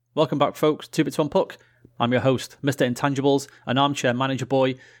Welcome back, folks. 2 Bits 1 Puck. I'm your host, Mr. Intangibles, an armchair manager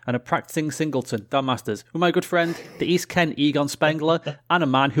boy, and a practicing singleton, Dan Masters, with my good friend, the East Kent Egon Spengler, and a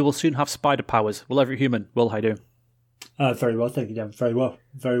man who will soon have spider powers. Will every human? Will, how you doing? Very well, thank you, Dan. Very well.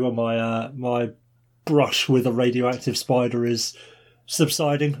 Very well. My brush with a radioactive spider is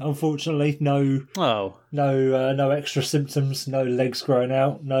subsiding, unfortunately. No extra symptoms, no legs growing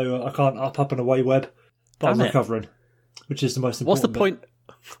out, no, I can't up and away web, but I'm recovering, which is the most important.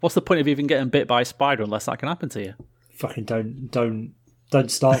 What's the point of even getting bit by a spider unless that can happen to you? Fucking don't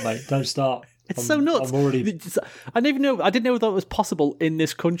start, mate. Don't start. It's so nuts. I didn't know that it was possible in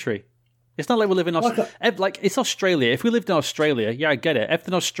this country. It's not like we live in Australia. Like, it's Australia. If we lived in Australia, yeah, I get it. If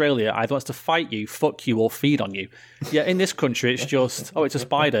in Australia either wants to fight you, fuck you, or feed on you. Yeah, in this country, it's just, it's a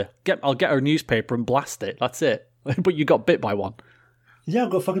spider. I'll get a newspaper and blast it. That's it. But you got bit by one. Yeah, I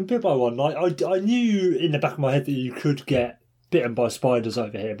got fucking bit by one. Like, I knew in the back of my head that you could get bitten by spiders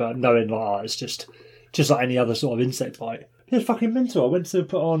over here, but knowing like it's just like any other sort of insect bite. It's fucking mental. I went to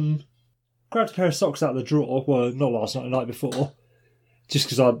grabbed a pair of socks out of the drawer. Well, not last night, the night before. Just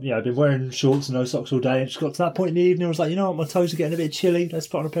because I've been wearing shorts and no socks all day, and just got to that point in the evening, I was like, you know what, my toes are getting a bit chilly. Let's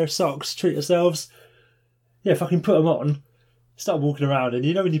put on a pair of socks, treat ourselves. Yeah, fucking put them on. Start walking around, and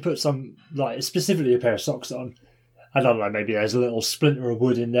when you put some, like, specifically a pair of socks on, I don't know, maybe there's a little splinter of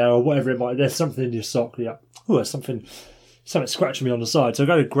wood in there or whatever it might be. There's something in your sock. Yeah, there's something scratching me on the side. So I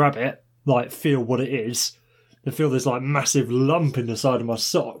go to grab it, like, feel what it is, and feel this, like, massive lump in the side of my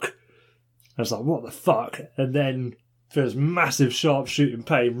sock. I was like, what the fuck? And then feels massive sharp shooting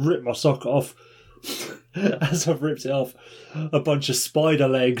pain, rip my sock off. As I've ripped it off, a bunch of spider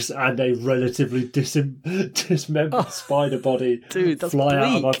legs and a relatively dismembered spider body fly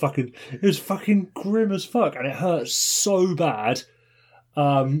out of my fucking... It was fucking grim as fuck, and it hurt so bad.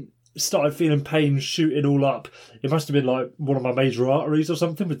 Started feeling pain shooting all up. It must have been like one of my major arteries or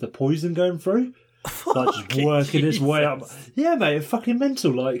something with the poison going through. Like, just working its way up. Yeah, mate, it's fucking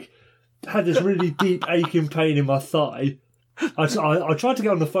mental. Like, had this really deep aching pain in my thigh. I tried to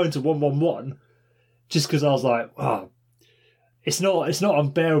get on the phone to 111 just because I was like, it's not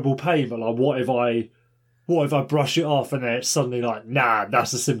unbearable pain, but like, what if I brush it off and then it's suddenly like, nah,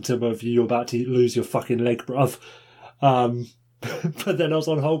 that's a symptom of you're about to lose your fucking leg, bruv. But then I was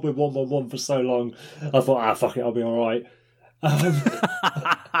on hold with 111 for so long, I thought, fuck it, I'll be all right.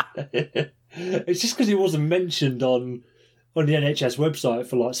 It's just because it wasn't mentioned on the NHS website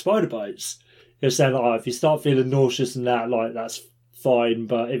for like spider bites. It was saying like, if you start feeling nauseous and that, like, that's fine,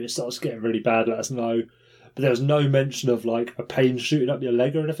 but if it starts getting really bad, let us know. But there was no mention of like a pain shooting up your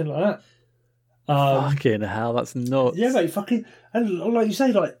leg or anything like that. Fucking hell, that's nuts. Yeah, mate, fucking, and like you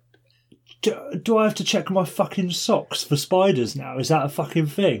say, like, do I have to check my fucking socks for spiders now? Is that a fucking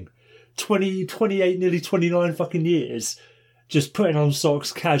thing? 28, nearly 29 fucking years, just putting on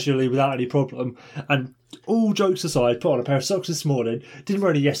socks casually without any problem. And all jokes aside, put on a pair of socks this morning. Didn't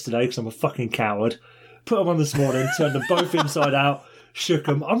wear any yesterday because I'm a fucking coward. Put them on this morning, turned them both inside out, shook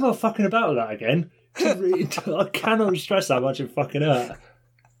them. I'm not fucking about with that again. I cannot stress how much it fucking hurt.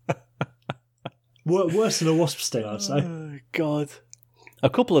 Worse than a wasp sting, I'd say. Oh, God. A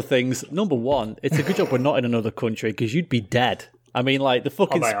couple of things. Number one, it's a good job we're not in another country because you'd be dead. I mean, like, the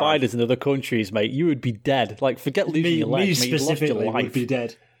fucking spiders in other countries, mate, you would be dead. Like, forget losing your legs, mate, you've lost your life. Would be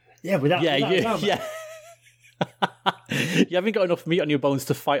dead. Yeah, without yeah. You haven't got enough meat on your bones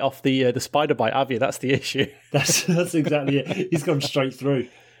to fight off the spider bite, have you? That's the issue. That's exactly it. He's gone straight through.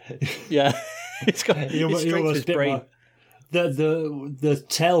 Yeah, it's gone straight to his brain. The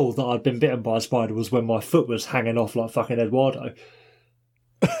tell that I'd been bitten by a spider was when my foot was hanging off like fucking Eduardo.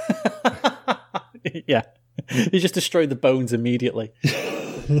 Yeah. He just destroyed the bones immediately.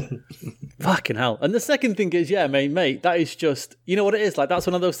 Fucking hell. And the second thing is, yeah, mate, that is just, you know what it is? Like, that's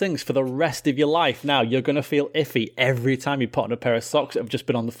one of those things for the rest of your life now. You're going to feel iffy every time you put on a pair of socks that have just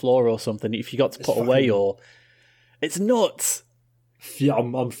been on the floor or something, if you got to put away, or... It's nuts. Yeah,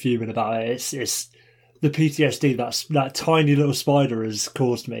 I'm fuming about it. It's the PTSD that tiny little spider has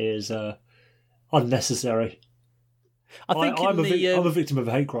caused me is unnecessary. I'm a victim of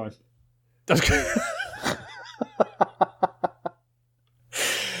a hate crime.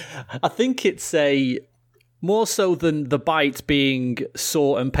 I think it's more so than the bite being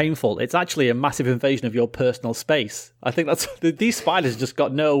sore and painful. It's actually a massive invasion of your personal space. I think that's these spiders just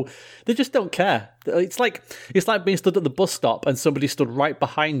got they just don't care. It's like being stood at the bus stop and somebody stood right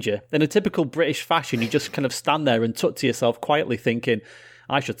behind you. In a typical British fashion, you just kind of stand there and tut to yourself quietly thinking,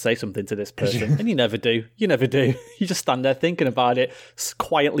 I should say something to this person. And you never do. You just stand there thinking about it,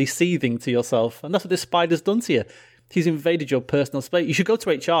 quietly seething to yourself. And that's what this spider's done to you. He's invaded your personal space. You should go to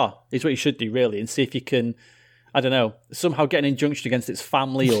HR, is what you should do, really, and see if you can I don't know, somehow get an injunction against its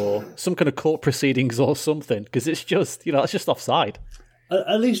family or some kind of court proceedings or something, because it's just, it's just offside.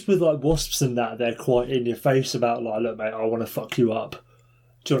 At least with like wasps and that, they're quite in your face about like, look, mate, I want to fuck you up.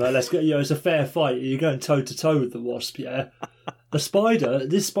 Do you know, let's get, it's a fair fight. You're going toe to toe with the wasp, yeah. The spider,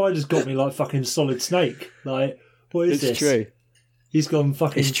 this spider's got me like fucking Solid Snake. Like, what is this? It's true. He's gone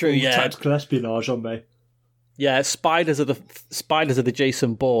fucking it's true, yeah. Tactical espionage on me. Yeah, spiders are the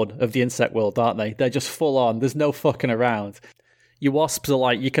Jason Bourne of the insect world, aren't they? They're just full on. There's no fucking around. Your wasps are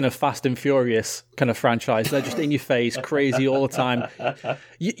like your kind of Fast and Furious kind of franchise. They're just in your face, crazy all the time.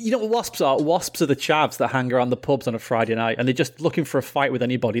 You know what wasps are? Wasps are the chavs that hang around the pubs on a Friday night and they're just looking for a fight with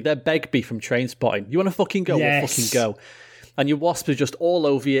anybody. They're Begbie from Trainspotting. You want to fucking go? Yes. We'll fucking go. And your wasps are just all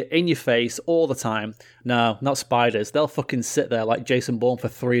over you, in your face, all the time. No, not spiders. They'll fucking sit there like Jason Bourne for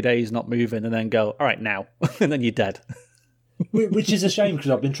 3 days, not moving, and then go, all right, now. And then you're dead. Which is a shame,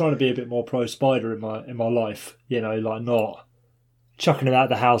 because I've been trying to be a bit more pro-spider in my life. Like not chucking them out of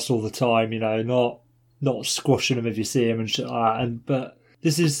the house all the time, not squashing them if you see them and shit like that. But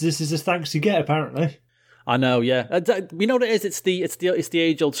this is as thanks you get, apparently. I know, yeah. You know what it is? It's the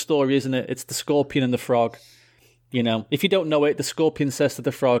age-old story, isn't it? It's the scorpion and the frog. If you don't know it, the scorpion says to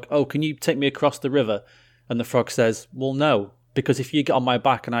the frog, "Oh, can you take me across the river?" And the frog says, "Well, no, because if you get on my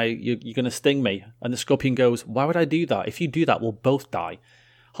back and you're going to sting me." And the scorpion goes, "Why would I do that? If you do that, we'll both die."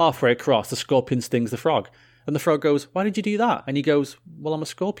 Halfway across, the scorpion stings the frog. And the frog goes, "Why did you do that?" And he goes, "Well, I'm a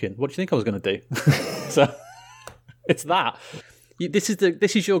scorpion. What do you think I was going to do?" So it's that. This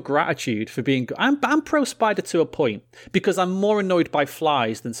is your gratitude for being. I'm pro spider to a point, because I'm more annoyed by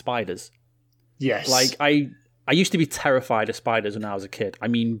flies than spiders. Yes, like I used to be terrified of spiders when I was a kid. I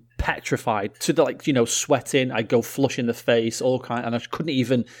mean, petrified to the sweating. I'd go flush in the face, all kind, and I couldn't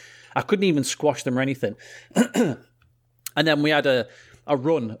even squash them or anything. And then we had a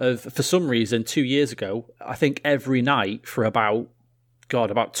run of, for some reason, 2 years ago, I think every night for about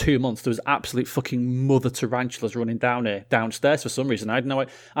 2 months, there was absolute fucking mother tarantulas running downstairs for some reason. I had no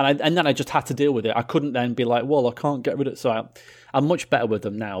idea. And then I just had to deal with it. I couldn't then be like, well, I can't get rid of it. So I'm much better with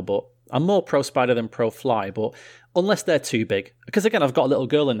them now, but I'm more pro spider than pro fly. But unless they're too big, because again, I've got a little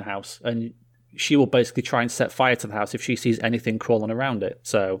girl in the house and she will basically try and set fire to the house if she sees anything crawling around it.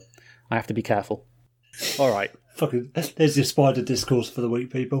 So I have to be careful. All right. Fucking, there's your spider discourse for the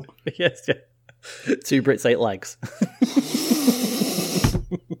week, people. Yes, yeah. 2 Brits, 8 legs.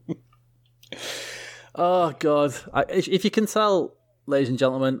 Oh, God. If you can tell, ladies and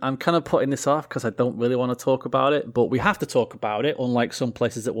gentlemen, I'm kind of putting this off because I don't really want to talk about it, but we have to talk about it, unlike some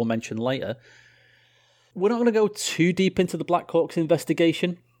places that we'll mention later. We're not going to go too deep into the Blackhawks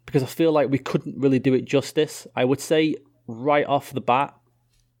investigation because I feel like we couldn't really do it justice. I would say right off the bat,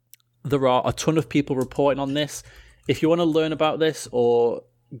 there are a ton of people reporting on this. If you want to learn about this or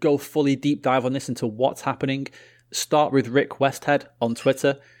go fully deep dive on this into what's happening, start with Rick Westhead on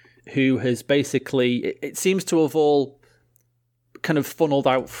Twitter, who has basically, it seems to have all kind of funneled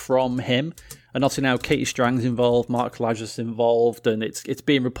out from him. And also now Katie Strang's involved, Mark Lazarus involved, and it's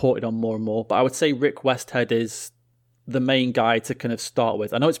being reported on more and more. But I would say Rick Westhead is the main guy to kind of start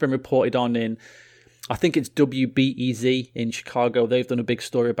with. I know it's been reported on in, I think it's WBEZ in Chicago. They've done a big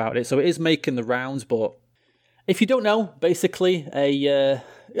story about it. So it is making the rounds, but if you don't know, basically, and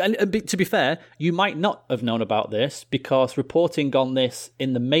to be fair, you might not have known about this because reporting on this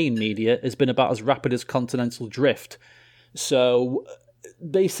in the main media has been about as rapid as continental drift. So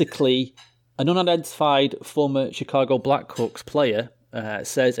basically, an unidentified former Chicago Blackhawks player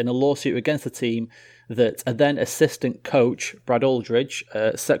says in a lawsuit against the team that a then assistant coach, Brad Aldridge,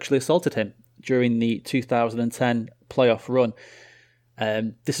 sexually assaulted him during the 2010 playoff run.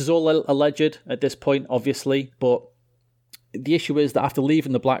 This is all alleged at this point, obviously, but the issue is that after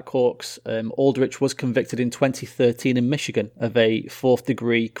leaving the Blackhawks, Aldrich was convicted in 2013 in Michigan of a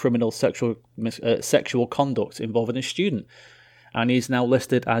fourth-degree criminal sexual conduct involving a student, and he's now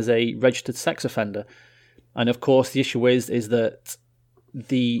listed as a registered sex offender. And of course, the issue is that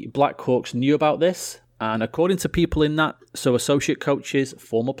the Blackhawks knew about this, and according to people in that, so associate coaches,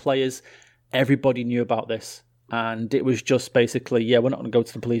 former players, everybody knew about this. And it was just basically, we're not going to go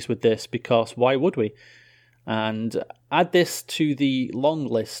to the police with this because why would we? And add this to the long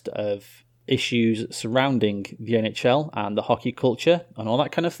list of issues surrounding the NHL and the hockey culture and all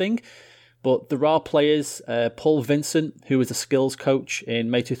that kind of thing. But there are players, Paul Vincent, who was a skills coach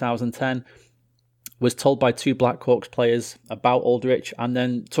in May 2010, was told by 2 Blackhawks players about Aldrich and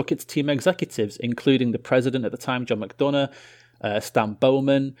then took it to team executives, including the president at the time, John McDonough, Stan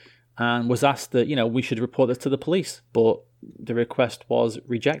Bowman, and was asked that, we should report this to the police, but the request was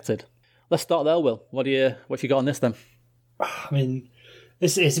rejected. Let's start there, Will. What you got on this then? I mean,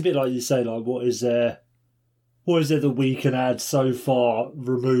 it's a bit like you say, like what is there what is it that we can add so far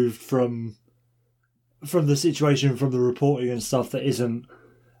removed from the situation, from the reporting and stuff that hasn't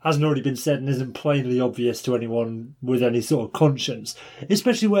already been said and isn't plainly obvious to anyone with any sort of conscience,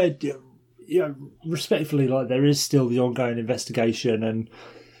 especially where, respectfully, like, there is still the ongoing investigation, and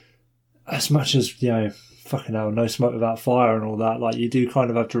as much as, fucking hell, no smoke without fire and all that, like, you do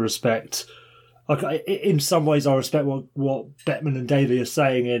kind of have to respect, like, in some ways I respect what Bettman and Daly are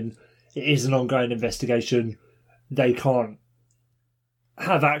saying in, it is an ongoing investigation, they can't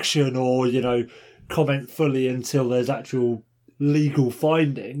have action or, comment fully until there's actual legal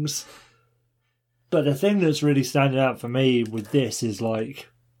findings. But the thing that's really standing out for me with this is, like,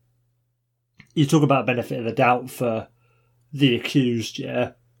 you talk about benefit of the doubt for the accused,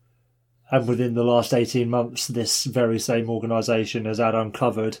 yeah? And within the last 18 months, this very same organisation has had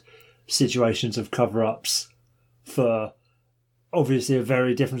uncovered situations of cover-ups for obviously a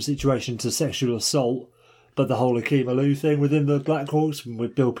very different situation to sexual assault, but the whole Akeem Alou thing within the Blackhawks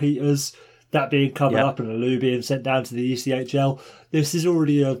with Bill Peters, that being covered up and Alou being sent down to the ECHL. This is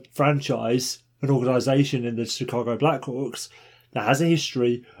already a franchise, an organisation in the Chicago Blackhawks that has a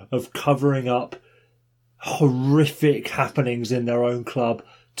history of covering up horrific happenings in their own club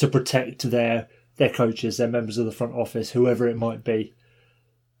to protect their coaches, their members of the front office, whoever it might be.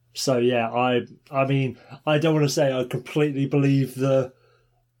 So yeah, I mean, I don't want to say I completely believe the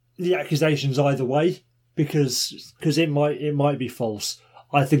accusations either way, because it might be false.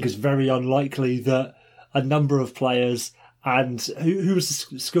 I think it's very unlikely that a number of players, and who was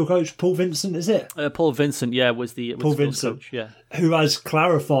the skill coach? Paul Vincent, is it? Paul Vincent, was the Paul Vincent, coach, yeah. Who has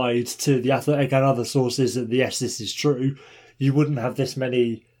clarified to The Athletic and other sources that yes, this is true. You wouldn't have this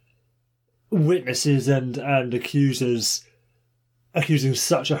many witnesses and accusers accusing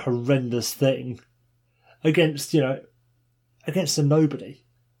such a horrendous thing against a nobody.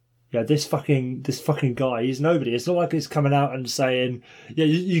 Yeah, this fucking guy, he's nobody. It's not like he's coming out and saying,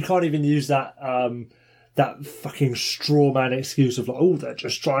 you can't even use that fucking straw man excuse of like, oh, they're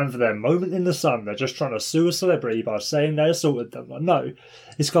just trying for their moment in the sun. They're just trying to sue a celebrity by saying they assaulted them. Like, no,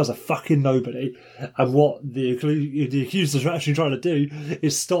 this guy's a fucking nobody. And what the accusers are actually trying to do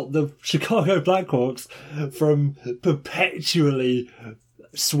is stop the Chicago Blackhawks from perpetually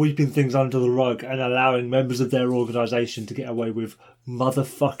sweeping things under the rug and allowing members of their organisation to get away with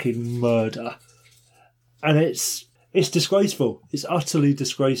motherfucking murder. And it's disgraceful. It's utterly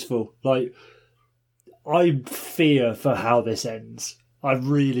disgraceful. Like, I fear for how this ends. I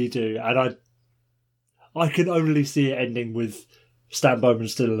really do. And I can only see it ending with Stan Bowman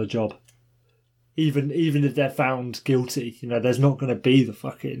still in a job. Even if they're found guilty, there's not going to be the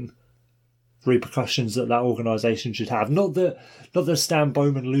fucking repercussions that organisation should have. Not that Stan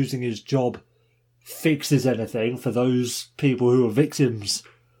Bowman losing his job fixes anything for those people who are victims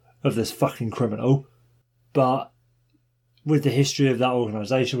of this fucking criminal, but with the history of that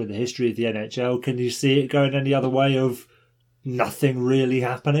organisation, with the history of the NHL, can you see it going any other way of nothing really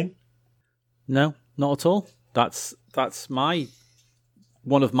happening? No, not at all. That's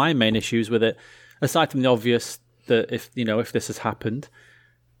one of my main issues with it. Aside from the obvious that if this has happened,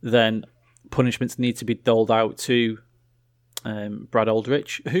 then punishments need to be doled out to Brad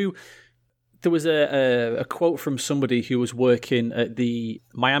Aldrich, who there was a quote from somebody who was working at the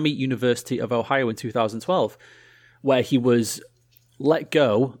Miami University of Ohio in 2012, where he was let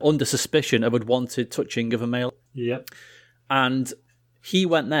go under suspicion of unwanted touching of a male. Yep. And he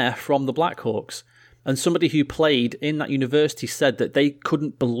went there from the Blackhawks. And somebody who played in that university said that they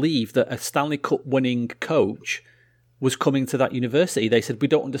couldn't believe that a Stanley Cup winning coach was coming to that university. They said, we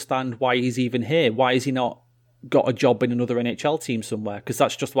don't understand why he's even here. Why has he not got a job in another NHL team somewhere? Because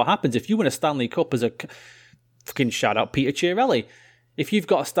that's just what happens. If you win a Stanley Cup as a... Fucking shout out Peter Chiarelli. If you've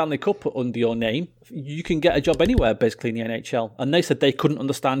got a Stanley Cup under your name, you can get a job anywhere, basically, in the NHL. And they said they couldn't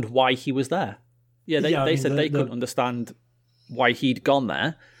understand why he was there. They said they couldn't understand why he'd gone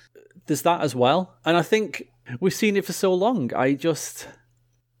there. There's that as well. And I think we've seen it for so long.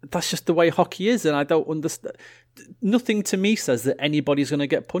 That's just the way hockey is, and I don't understand. Nothing to me says that anybody's going to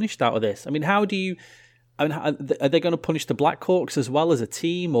get punished out of this. I mean, are they going to punish the Blackhawks as well as a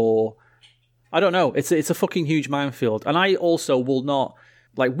team, or... I don't know. It's a fucking huge minefield. And I also will not...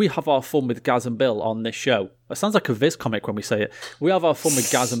 Like, we have our fun with Gaz and Bill on this show. It sounds like a Viz comic when we say it. We have our fun with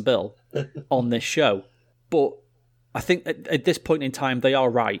Gaz and Bill on this show. But I think at this point in time, they are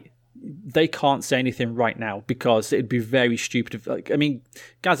right. They can't say anything right now because it'd be very stupid.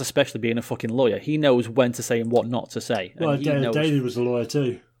 Gaz, especially being a fucking lawyer, he knows when to say and what not to say. Well, Daly was a lawyer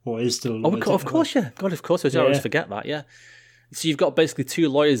too. Or is still a lawyer. Of course, yeah. God, of course. I always forget that, yeah. So you've got basically two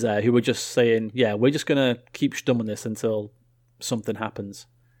lawyers there who are just saying, yeah, we're just going to keep stum on this until something happens.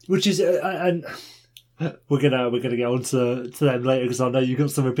 Which is, and we're gonna get on to them later because I know you've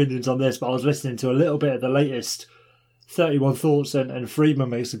got some opinions on this. But I was listening to a little bit of the latest 31 Thoughts, and Friedman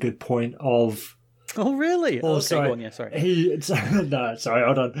makes a good point of. Oh really? Oh, okay, sorry. go on, yeah, sorry.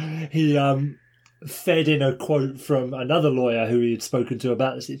 Hold on. He fed in a quote from another lawyer who he had spoken to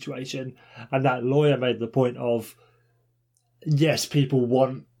about the situation, and that lawyer made the point of, yes, people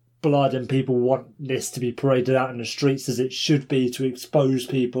want blood and people want this to be paraded out in the streets as it should be to expose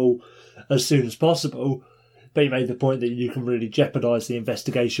people as soon as possible. But he made the point that you can really jeopardise the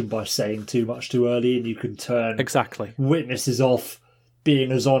investigation by saying too much too early, and you can turn exactly witnesses off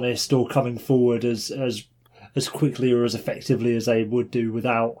being as honest or coming forward as quickly or as effectively as they would do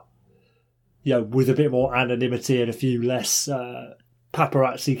without, with a bit more anonymity and a few less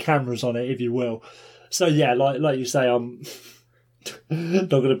paparazzi cameras on it, if you will. So yeah, like you say, I'm not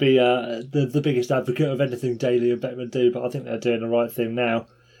going to be the biggest advocate of anything Daly and Beckman do, but I think they're doing the right thing now.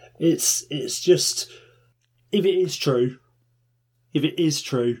 It's just, if it is true,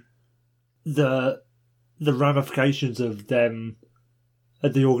 the ramifications of them,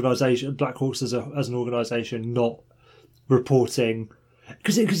 the organisation, Black Hawks as an organisation, not reporting,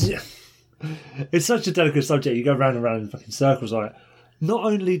 because it's such a delicate subject. You go round and round in fucking circles on it. Not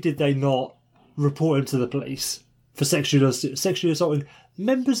only did they not report him to the police for sexually assaulting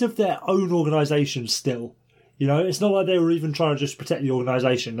members of their own organisation still. It's not like they were even trying to just protect the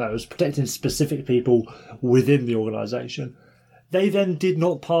organisation. No, it was protecting specific people within the organisation. They then did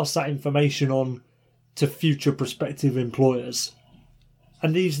not pass that information on to future prospective employers.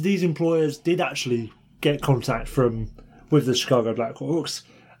 And these employers did actually get contact with the Chicago Blackhawks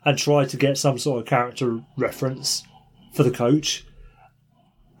and try to get some sort of character reference for the coach.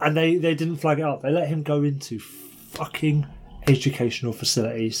 And they didn't flag it up. They let him go into fucking educational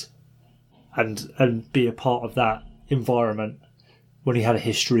facilities and be a part of that environment when he had a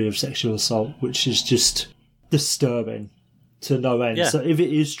history of sexual assault, which is just disturbing to no end. Yeah. So if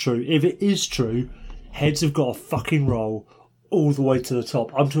it is true, heads have got a fucking roll all the way to the top.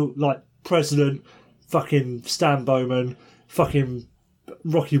 I'm talking like President, fucking Stan Bowman, fucking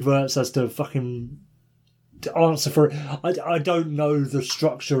Rocky Wirtz as to fucking answer for it. I don't know the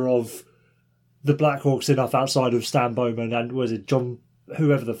structure of the Blackhawks enough outside of Stan Bowman and was it John,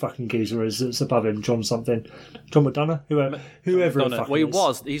 whoever the fucking geezer is that's above him, John something, John McDonough, whoever the fuck. Well, he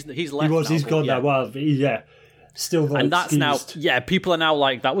was. He's left. He's gone now. Well, yeah, still not. And that's excused. now. Yeah, people are now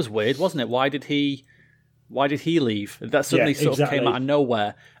like, that was weird, wasn't it? Why did he leave? That suddenly sort of came out of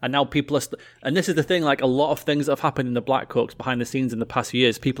nowhere, and now people are. And this is the thing: like a lot of things that have happened in the Blackhawks behind the scenes in the past few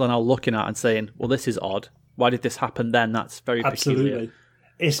years, people are now looking at and saying, "Well, this is odd. Why did this happen then?" That's very peculiar.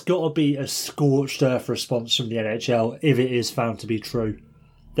 It's got to be a scorched earth response from the NHL if it is found to be true.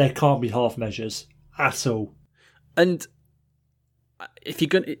 There can't be half measures at all. And if you're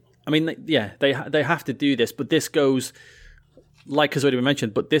going, they have to do this, but this goes, like has already been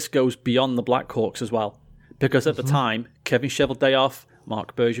mentioned, but this goes beyond the Blackhawks as well. Because at the time, Kevin Cheveldayoff,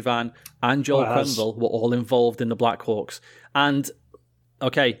 Marc Bergevin, and Joel Quenneville were all involved in the Blackhawks. And,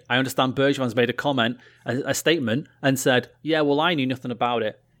 okay, I understand Bergevin's made a comment, a statement, and said, yeah, well, I knew nothing about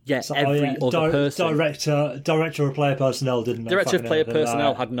it. Yeah, so, every other person. Director of player personnel didn't know. Director of player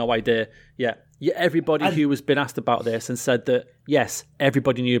personnel had no idea. Yeah, everybody who has been asked about this and said that, yes,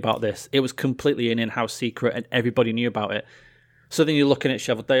 everybody knew about this. It was completely an in-house secret and everybody knew about it. So then you're looking at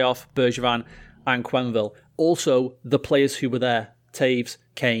Cheveldayoff, Bergevin, and Quenneville. Also, the players who were there, Taves,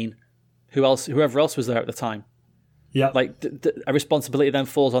 Kane, whoever else was there at the time. Yeah, like a responsibility then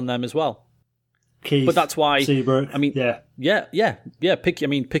falls on them as well. Keith, but that's why Seabrook. I mean, yeah.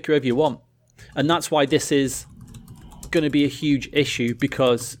 Pick whoever you want, and that's why this is going to be a huge issue,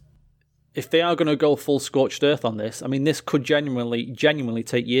 because if they are going to go full scorched earth on this, I mean, this could genuinely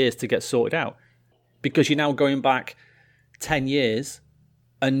take years to get sorted out, because you're now going back 10 years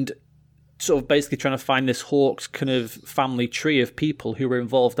and sort of basically trying to find this Hawks kind of family tree of people who were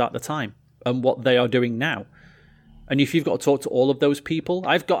involved at the time and what they are doing now. And if you've got to talk to all of those people,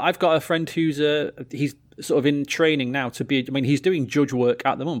 I've got a friend who's he's sort of in training now to be. I mean, he's doing judge work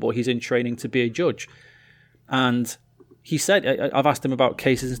at the moment, but he's in training to be a judge. And he said, I've asked him about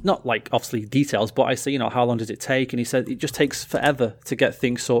cases, not like obviously details, but I say, how long does it take? And he said it just takes forever to get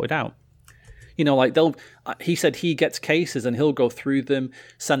things sorted out. He said he gets cases and he'll go through them,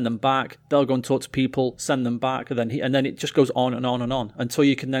 send them back. They'll go and talk to people, send them back, and then it just goes on and on and on until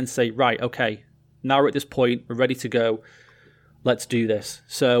you can then say, right, okay. Now we're at this point, we're ready to go, let's do this.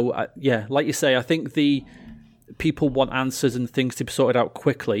 So, like you say, I think the people want answers and things to be sorted out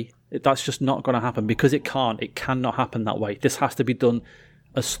quickly. That's just not going to happen, because it cannot happen that way. This has to be done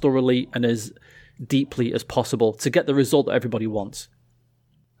as thoroughly and as deeply as possible to get the result that everybody wants.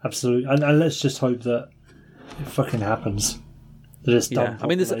 absolutely. And let's just hope that it fucking happens. That it's done properly. I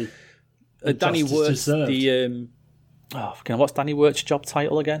mean, there's Danny Wirtz, what's Danny Wirtz's job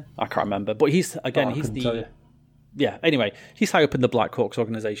title again? I can't remember. But he's the... Yeah, anyway, he's high up in the Blackhawks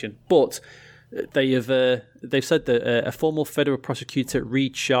organisation. But they've said that a former federal prosecutor,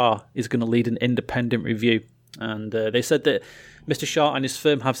 Reed Shah, is going to lead an independent review. And they said that Mr. Shah and his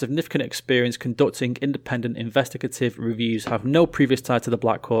firm have significant experience conducting independent investigative reviews, have no previous tie to the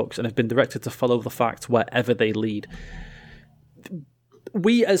Blackhawks, and have been directed to follow the facts wherever they lead.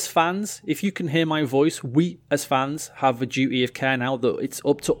 We as fans, if you can hear my voice, we as fans have a duty of care now that it's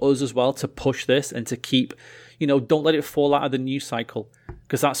up to us as well to push this and to keep, don't let it fall out of the news cycle,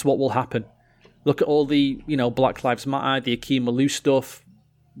 because that's what will happen. Look at all the, Black Lives Matter, the Akeem Alou stuff.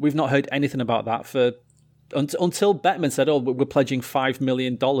 We've not heard anything about that until Bettman said, we're pledging $5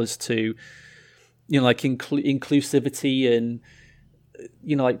 million to, inclusivity and,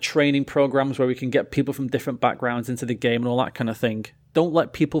 training programs where we can get people from different backgrounds into the game and all that kind of thing. Don't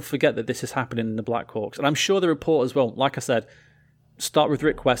let people forget that this is happening in the Blackhawks. And I'm sure the reporters won't. Like I said, start with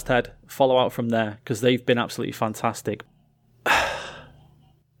Rick Westhead, follow out from there, because they've been absolutely fantastic.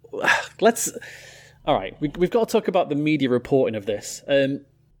 All right, we've got to talk about the media reporting of this.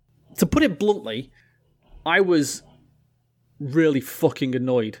 To put it bluntly, I was really fucking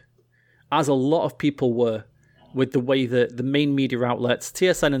annoyed, as a lot of people were, with the way that the main media outlets,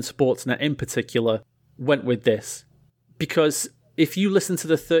 TSN and Sportsnet in particular, went with this. Because if you listen to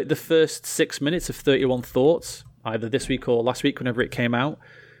the first 6 minutes of 31 Thoughts, either this week or last week, whenever it came out,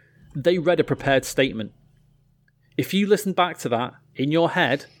 they read a prepared statement. If you listen back to that, in your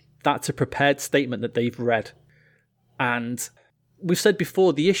head, that's a prepared statement that they've read. And we've said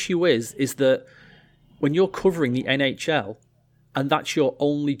before, the issue is that when you're covering the NHL, and that's your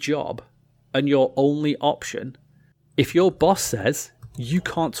only job, and your only option, if your boss says, you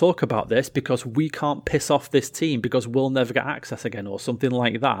can't talk about this because we can't piss off this team because we'll never get access again or something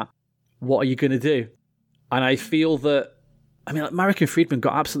like that, what are you going to do? And I feel that, Marek and Friedman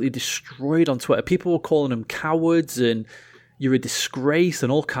got absolutely destroyed on Twitter. People were calling them cowards and you're a disgrace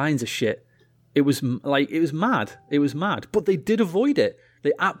and all kinds of shit. It was mad. It was mad. But they did avoid it.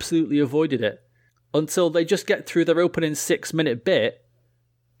 They absolutely avoided it until they just get through their opening 6-minute bit.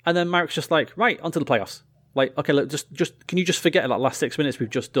 And then Marek's just like, right, onto the playoffs. Like, okay, look, just can you just forget that last 6 minutes we've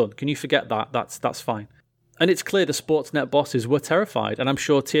just done? Can you forget that? That's fine. And it's clear the Sportsnet bosses were terrified, and I'm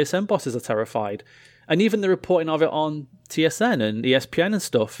sure TSN bosses are terrified. And even the reporting of it on TSN and ESPN and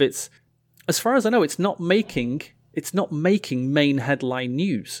stuff, it's, as far as I know, it's not making main headline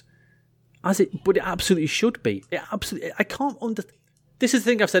news. But it absolutely should be. This is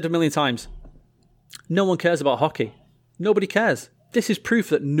the thing I've said a million times. No one cares about hockey. Nobody cares. This is proof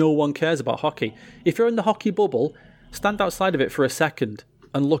that no one cares about hockey. If you're in the hockey bubble, stand outside of it for a second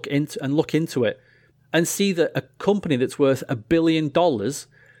and look into it and see that a company that's worth $1 billion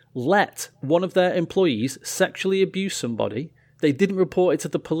let one of their employees sexually abuse somebody. They didn't report it to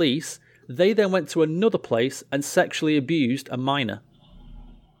the police. They then went to another place and sexually abused a minor.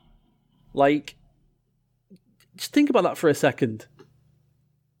 Like, just think about that for a second.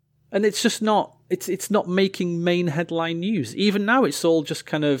 And it's just not, it's not making main headline news. Even now, it's all just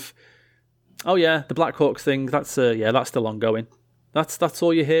kind of, oh yeah, the Blackhawks thing, that's still ongoing. That's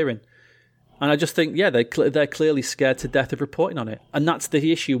all you're hearing. And I just think, yeah, they're clearly scared to death of reporting on it. And that's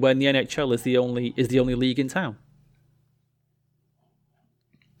the issue when the NHL is the only league in town.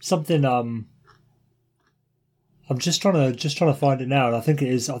 Something I'm just trying to find it now, and I think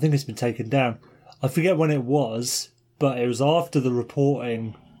it's been taken down. I forget when it was, but it was after the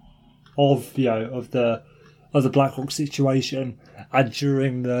reporting of the Blackhawks situation, and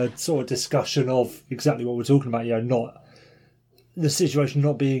during the sort of discussion of exactly what we're talking about, not the situation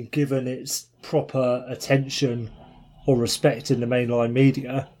not being given its proper attention or respect in the mainline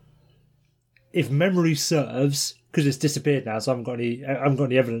media. If memory serves, because it's disappeared now, so I haven't got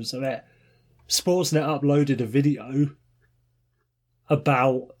any evidence of it. Sportsnet uploaded a video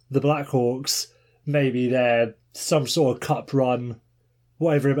about the Blackhawks, maybe their some sort of cup run,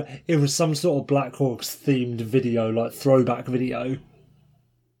 whatever. It was some sort of Blackhawks themed video, like throwback video,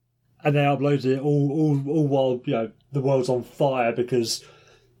 and they uploaded it all while the world's on fire because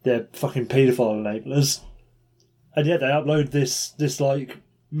they're fucking paedophile enablers. And yet they upload this like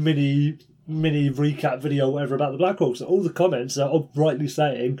mini recap video or whatever about the Blackhawks. All the comments are rightly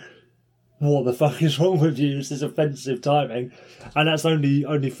saying, what the fuck is wrong with you? This is offensive timing. And that's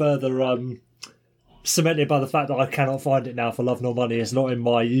only further cemented by the fact that I cannot find it now for love nor money. It's not in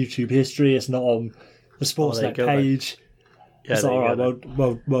my YouTube history. It's not on the Sportsnet page. Yeah, it's like, all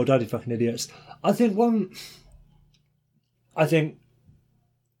right, well done, you fucking idiots. I think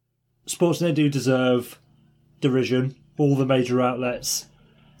Sportsnet do deserve derision. All the major outlets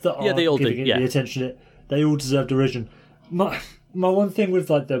that are giving it the attention they all deserve derision. My one thing with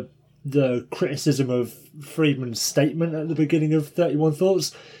like the criticism of Friedman's statement at the beginning of 31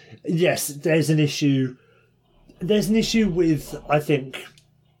 Thoughts, yes, there's an issue. There's an issue with I think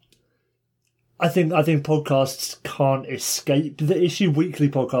podcasts can't escape the issue, weekly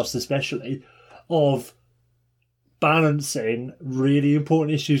podcasts especially, of balancing really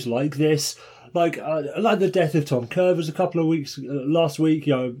important issues like this. Like the death of Tom Kerr was a couple of weeks last week.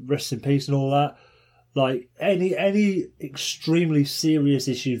 Rest in peace and all that. Like any extremely serious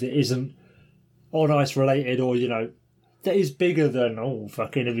issue that isn't on ice related, or that is bigger than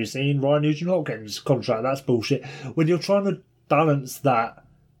have you seen Ryan Nugent-Hopkins' contract? That's bullshit. When you're trying to balance that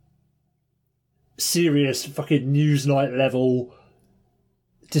serious fucking Newsnight level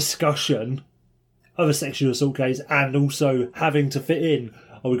discussion of a sexual assault case, and also having to fit in,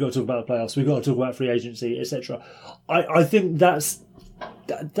 we've got to talk about the playoffs, we've got to talk about free agency, etc. I think that's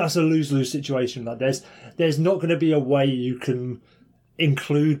a lose-lose situation. Like there's not going to be a way you can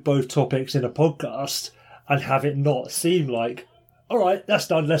include both topics in a podcast and have it not seem like, all right, that's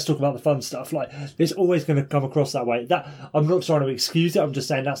done, let's talk about the fun stuff. Like, it's always going to come across that way. That I'm not trying to excuse it, I'm just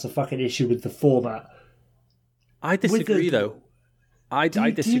saying that's a fucking issue with the format. I disagree, though. I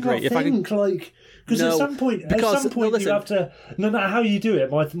disagree. Do you not think, because at some point you have to, no matter how you do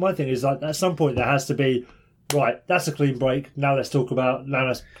it, my thing is like, at some point there has to be, right, that's a clean break, now let's go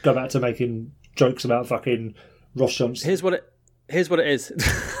back to making jokes about fucking Ross Johnson. Here's what it is.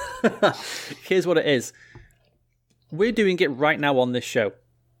 Here's what it is. We're doing it right now on this show.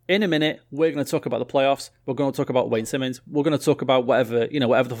 In a minute, we're going to talk about the playoffs. We're going to talk about Wayne Simmons. We're going to talk about whatever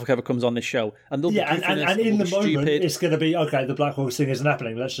the fuck ever comes on this show. And in the moment, it's going to be, okay, the Blackhawks thing isn't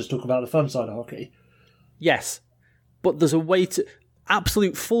happening. Let's just talk about the fun side of hockey. Yes. But there's a way to...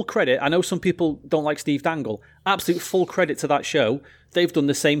 Absolute full credit. I know some people don't like Steve Dangle. Absolute full credit to that show. They've done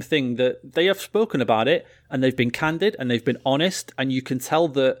the same thing, that they have spoken about it, and they've been candid, and they've been honest, and you can tell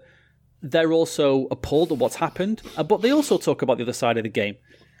that they're also appalled at what's happened, but they also talk about the other side of the game.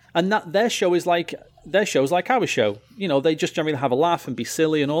 And that their show is like our show. They just generally have a laugh and be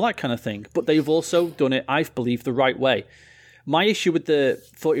silly and all that kind of thing. But they've also done it, I believe, the right way. My issue with the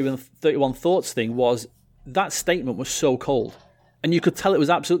 31 Thoughts thing was that statement was so cold. And you could tell it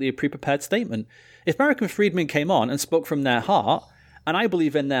was absolutely a pre-prepared statement. If Merrick and Friedman came on and spoke from their heart, and I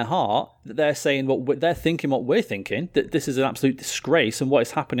believe in their heart that they're saying they're thinking what we're thinking, that this is an absolute disgrace and what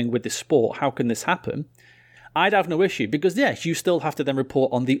is happening with this sport, how can this happen? I'd have no issue, because yes, you still have to then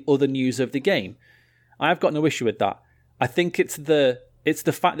report on the other news of the game. I've got no issue with that. I think it's the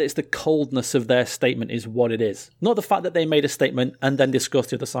fact that it's the coldness of their statement is what it is. Not the fact that they made a statement and then discussed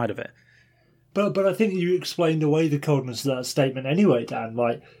the other side of it. But I think you explained away the coldness of that statement anyway, Dan.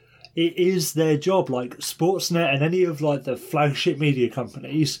 Like, it is their job. Like, Sportsnet and any of like the flagship media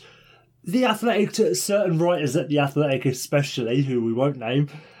companies, The Athletic, to certain writers at The Athletic especially, who we won't name,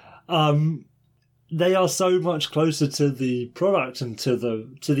 they are so much closer to the product and to the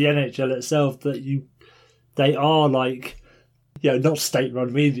NHL itself that they are like, not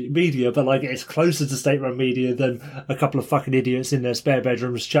state-run media, but like it's closer to state-run media than a couple of fucking idiots in their spare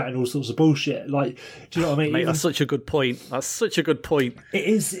bedrooms chatting all sorts of bullshit. Like, do you know what I mean? Mate, that's such a good point.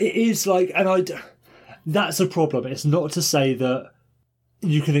 It is like, and that's a problem. It's not to say that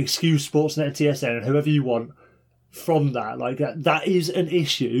you can excuse Sportsnet and TSN and whoever you want from that. Like, that is an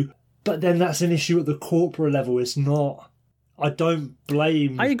issue, but then that's an issue at the corporate level. It's not... I don't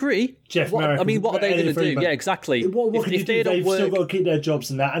blame... I agree. Jeff Merrick. I mean, what are they going to do? Yeah, exactly. What can you do? They've still got to keep their jobs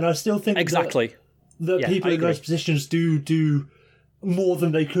and that. And I still think exactly that people in those positions do more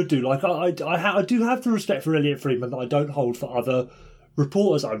than they could do. Like, I do have the respect for Elliot Friedman that I don't hold for other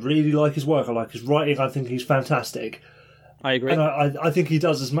reporters. I really like his work. I like his writing. I think he's fantastic. I agree. And I think he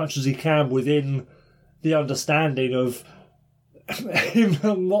does as much as he can within the understanding of him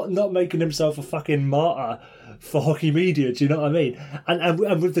not making himself a fucking martyr for hockey media. Do you know what I mean?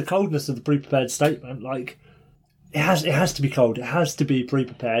 And with the coldness of the pre-prepared statement, like, it has to be cold. It has to be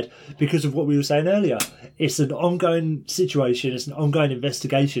pre-prepared because of what we were saying earlier. It's an ongoing situation. It's an ongoing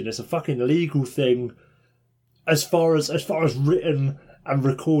investigation. It's a fucking legal thing as far as written and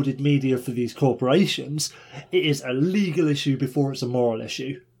recorded media for these corporations. It is a legal issue before it's a moral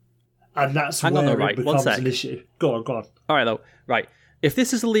issue. And that's where it becomes an issue. Go on. All right, though. Right. If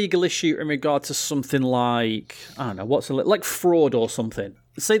this is a legal issue in regard to something like, I don't know, like fraud or something.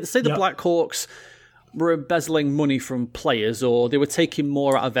 Say the Blackhawks were embezzling money from players, or they were taking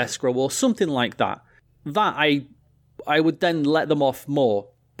more out of escrow or something like that. That I would then let them off more.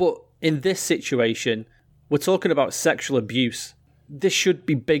 But in this situation, we're talking about sexual abuse. This should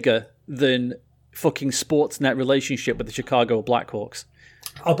be bigger than fucking Sportsnet relationship with the Chicago Blackhawks.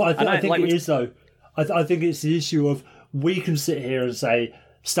 Oh, but I think it is, though. I think it's the issue of we can sit here and say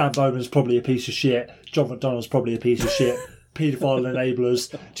Stan Bowman's probably a piece of shit, John McDonald's probably a piece of shit, paedophile enablers.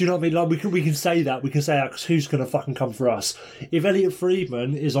 Do you know what I mean? Like we can say that. We can say that because who's going to fucking come for us? If Elliot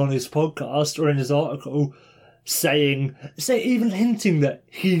Friedman is on his podcast or in his article saying, even hinting that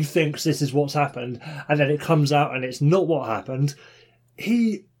he thinks this is what's happened, and then it comes out and it's not what happened,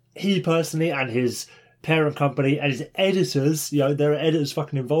 he personally and his parent company and his editors, there are editors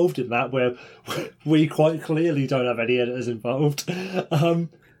fucking involved in that, where we quite clearly don't have any editors involved.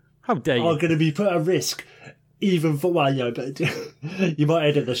 How dare you? Are going to be put at risk, even for but you might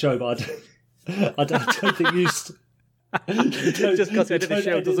edit the show, but I don't think you. Just because I edit the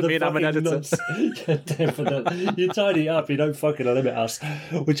show doesn't mean I'm an editor. Yeah, definitely. You tidy it up. You don't fucking limit us,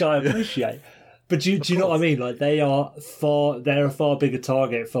 which I appreciate. But do you know what I mean? Like they're a far bigger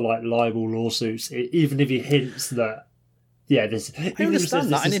target for like libel lawsuits. Even if he hints that, I understand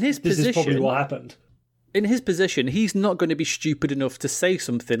that. And in his position, this is probably what happened. In his position, he's not going to be stupid enough to say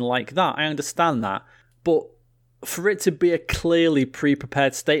something like that. I understand that, but for it to be a clearly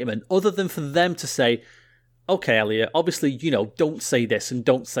pre-prepared statement, other than for them to say, "Okay, Elliot, obviously, don't say this and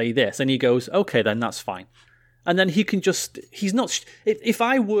don't say this," and he goes, "Okay, then that's fine." And then he can just... He's not... If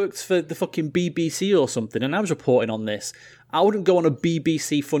I worked for the fucking BBC or something and I was reporting on this, I wouldn't go on a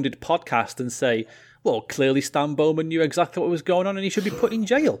BBC-funded podcast and say, well, clearly Stan Bowman knew exactly what was going on and he should be put in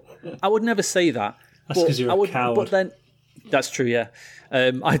jail. I would never say that. That's because you're a coward. But then... That's true, yeah.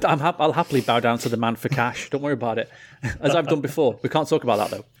 I'll happily bow down to the man for cash. Don't worry about it. As I've done before. We can't talk about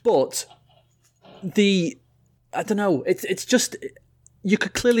that, though. But I don't know. It's just... You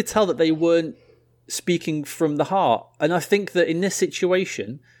could clearly tell that they weren't speaking from the heart. And I think that in this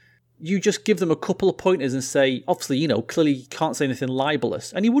situation, you just give them a couple of pointers and say, obviously, clearly you can't say anything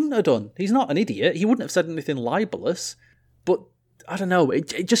libelous. And he wouldn't have done. He's not an idiot. He wouldn't have said anything libelous. But I don't know.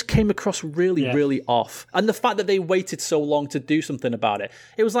 It just came across really, really off. And the fact that they waited so long to do something about it.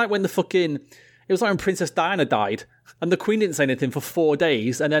 It was like when it was like when Princess Diana died and the Queen didn't say anything for 4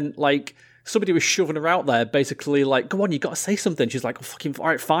 days. And then, like, somebody was shoving her out there, basically like, "Go on, you got to say something." She's like, "Oh, fucking, all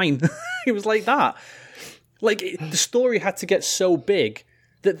right, fine." It was like that. Like, the story had to get so big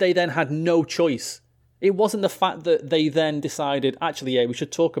that they then had no choice. It wasn't the fact that they then decided, actually, yeah, we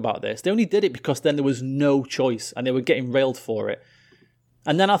should talk about this. They only did it because then there was no choice and they were getting railed for it.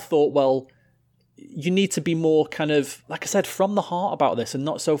 And then I thought, well, you need to be more kind of, like I said, from the heart about this and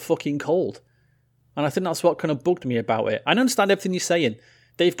not so fucking cold. And I think that's what kind of bugged me about it. I understand everything you're saying.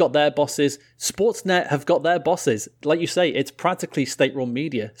 They've got their bosses. Sportsnet have got their bosses. Like you say, it's practically state-run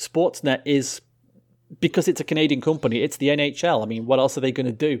media. Sportsnet is, because it's a Canadian company, it's the NHL. I mean, what else are they going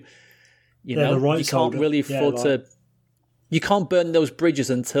to do? You can't really afford to... You can't burn those bridges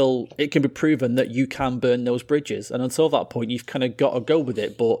until it can be proven that you can burn those bridges. And until that point, you've kind of got to go with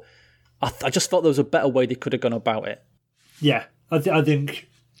it. But I just thought there was a better way they could have gone about it. Yeah, I think...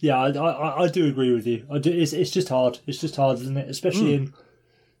 Yeah, I do agree with you. It's just hard. It's just hard, isn't it? Especially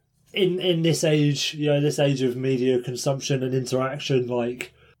in this age, this age of media consumption and interaction,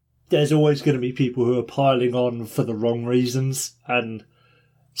 like, there's always going to be people who are piling on for the wrong reasons and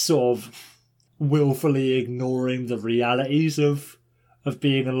sort of willfully ignoring the realities of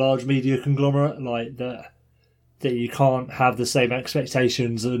being a large media conglomerate, like that you can't have the same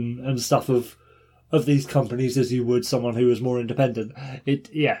expectations and stuff of these companies as you would someone who was more independent.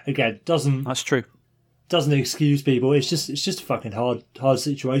 Doesn't... That's true. Doesn't excuse people. It's just a fucking hard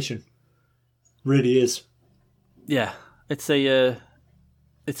situation. Really is. Yeah, it's a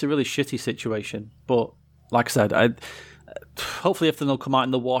really shitty situation. But like I said, hopefully everything will come out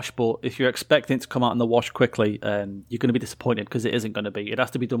in the wash. But if you're expecting it to come out in the wash quickly, you're going to be disappointed because it isn't going to be. It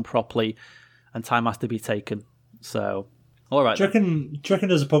has to be done properly, and time has to be taken. So, all right. Do you reckon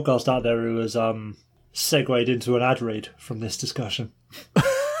there's a podcast out there who has segued into an ad read from this discussion?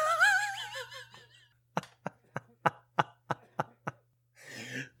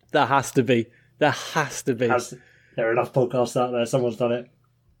 There has to be. There has to be. There are enough podcasts out there. Someone's done it.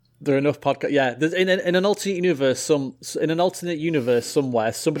 There are enough podcasts. Yeah, there's, in an alternate universe,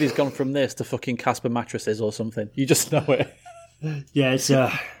 somewhere, somebody's gone from this to fucking Casper mattresses or something. You just know it. Yeah, it's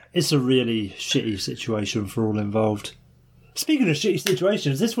a really shitty situation for all involved. Speaking of shitty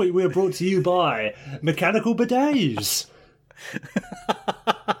situations, this week we are brought to you by Mechanical Bidets.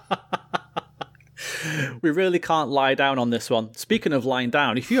 We really can't lie down on this one. Speaking of lying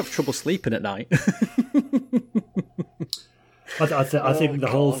down, if you have trouble sleeping at night... I think the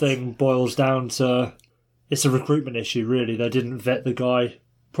whole thing boils down to it's a recruitment issue, really. They didn't vet the guy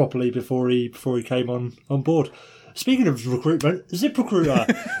properly before he came on board. Speaking of recruitment, ZipRecruiter.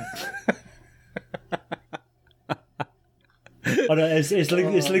 I know, it's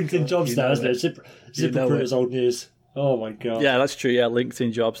LinkedIn Jobs now, isn't it? ZipRecruiter's old news. Oh my god. Yeah, that's true. Yeah,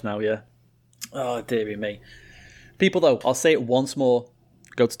 LinkedIn Jobs now. Yeah. Oh dearie me. People, though, I'll say it once more.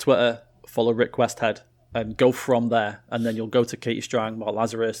 Go to Twitter, follow Rick Westhead, and go from there. And then you'll go to Katie Strang, Mark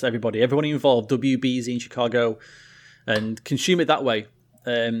Lazarus, everybody involved, WBZ in Chicago, and consume it that way.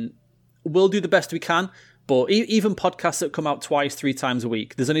 We'll do the best we can, but even podcasts that come out 2-3 times a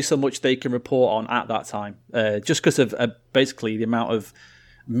week, there's only so much they can report on at that time, just because of basically the amount of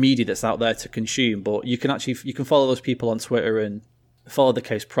media that's out there to consume. But you can follow those people on Twitter and follow the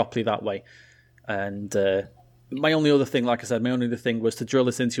case properly that way. And my only other thing was to drill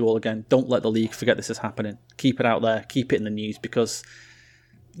this into you all again. Don't let the league forget this is happening. Keep it out there. Keep it in the news, because,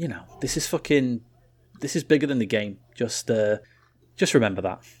 this is bigger than the game. Just remember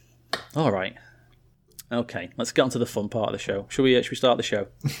that. All right. Okay, let's get on to the fun part of the show. Should we start the show?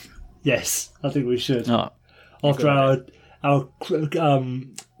 Yes, I think we should. Oh, after our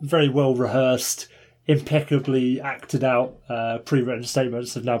very well rehearsed, impeccably acted out pre-written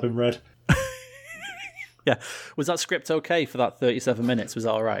statements have now been read. Yeah, was that script okay for that 37 minutes? Was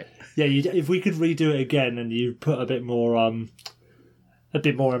that all right? Yeah, if we could redo it again and you put a bit more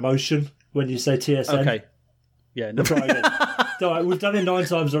emotion when you say TSN. Okay. Yeah. We'll try again. All right, we've done it 9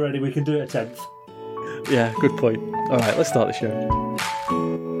 times already. We can do it a 10th. Yeah, good point. All right, let's start the show.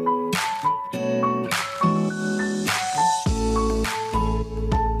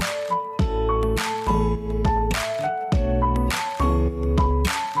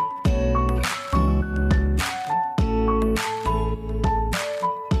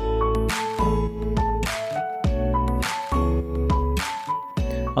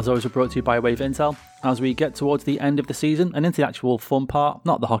 As always, we're brought to you by Wave Intel. As we get towards the end of the season and into the actual fun part,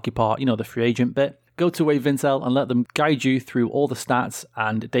 not the hockey part, the free agent bit, go to Wave Intel and let them guide you through all the stats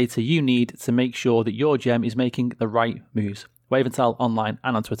and data you need to make sure that your gem is making the right moves. Wave Intel online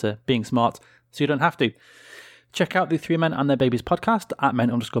and on Twitter, being smart so you don't have to. Check out the Three Men and Their Babies podcast at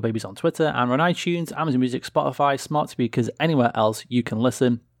men_babies on Twitter, and on iTunes, Amazon Music, Spotify, smart speakers, anywhere else you can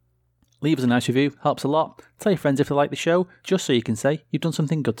listen. Leave us a nice review, helps a lot. Tell your friends if they like the show, just so you can say you've done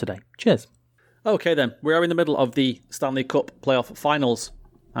something good today. Cheers. Okay then, we are in the middle of the Stanley Cup playoff finals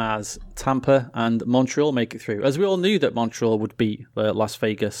as Tampa and Montreal make it through. As we all knew that Montreal would beat Las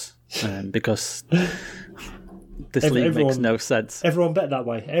Vegas because this league makes no sense. Everyone bet that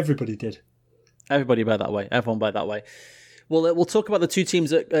way. Everybody did. Everybody bet that way. Everyone bet that way. Well, we'll talk about the two teams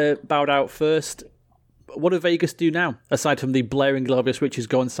that bowed out first. What do Vegas do now, aside from the blaring obvious, which is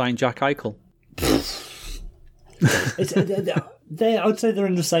go and sign Jack Eichel? I'd say they're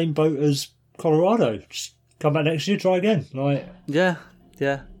in the same boat as Colorado. Just come back next year, try again. Yeah.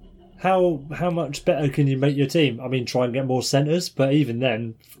 How much better can you make your team? I mean, try and get more centres, but even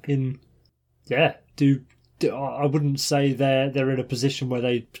then, I wouldn't say they're in a position where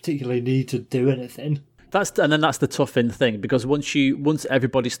they particularly need to do anything. That's the tough thing, because once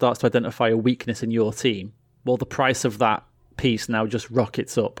everybody starts to identify a weakness in your team, well, the price of that piece now just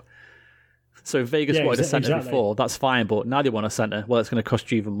rockets up. So if Vegas wanted a centre before, that's fine, but now they want a centre. Well, it's going to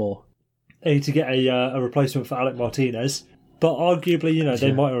cost you even more. They need to get a replacement for Alec Martinez, but arguably,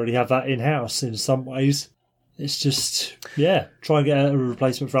 they might already have that in-house in some ways. It's just, try and get a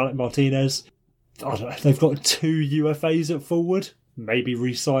replacement for Alec Martinez. I don't know, they've got 2 UFAs at forward. Maybe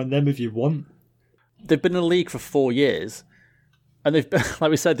re-sign them if you want. They've been in the league for 4 years, and they've been,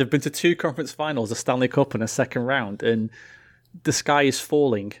 like we said, they've been to 2 conference finals, a Stanley Cup and a second round, and the sky is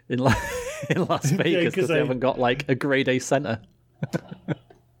falling in Las Vegas because they haven't got a grade A centre.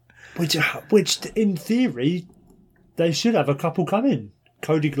 which in theory they should have a couple coming.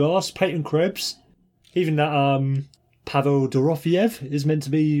 Cody Glass, Peyton Krebs, even that Pavel Dorofiev is meant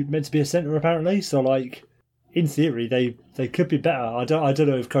to be a centre apparently. So in theory, they could be better. I don't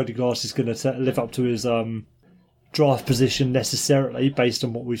know if Cody Glass is going to live up to his draft position necessarily, based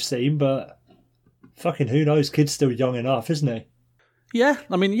on what we've seen. But fucking who knows? Kid's still young enough, isn't he? Yeah,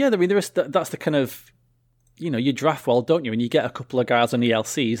 that's the kind of, you draft well, don't you? And you get a couple of guys on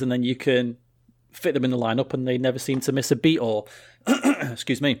ELCs, and then you can fit them in the lineup, and they never seem to miss a beat. Or,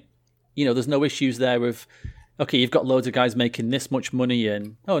 excuse me, there's no issues there with. Okay, you've got loads of guys making this much money,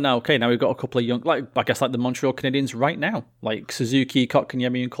 and now we've got a couple of young, the Montreal Canadiens right now, like Suzuki,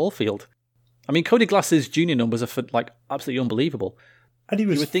 Kotkaniemi, and Caulfield. I mean, Cody Glass's junior numbers are absolutely unbelievable. And he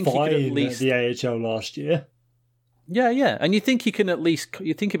was fine at the AHL last year. Yeah, and you think he'll be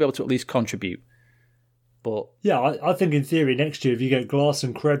able to at least contribute. But yeah, I think in theory next year, if you get Glass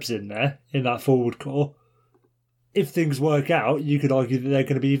and Krebs in there in that forward core, if things work out, you could argue that they're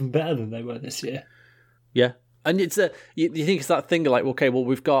going to be even better than they were this year. Yeah. And it's you think it's that thing like, okay, well,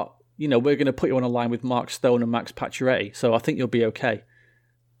 we've got, we're going to put you on a line with Mark Stone and Max Pacioretty, so I think you'll be okay.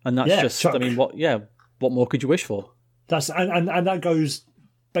 And that's just, Chuck. I mean, what more could you wish for? That's and that goes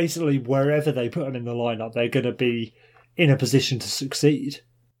basically wherever they put them in the lineup, they're going to be in a position to succeed.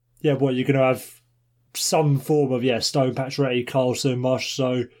 Yeah, you're going to have some form of Stone, Pacioretty, Carlson,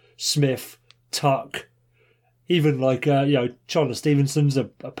 Marchessault, Smith, Tuck, even like Chandler Stevenson's a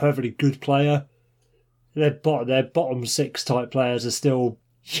perfectly good player. Their bottom six type players are still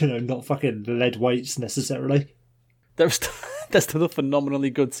not fucking lead weights necessarily. They're still a phenomenally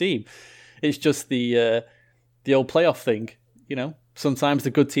good team. It's just the old playoff thing, Sometimes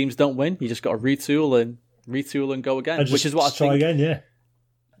the good teams don't win. You just got to retool and go again. Which is what I think. Try again, yeah.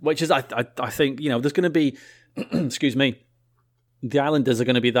 Which is I think there's going to be, excuse me, the Islanders are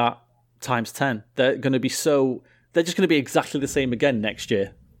going to be that times 10. They're just going to be exactly the same again next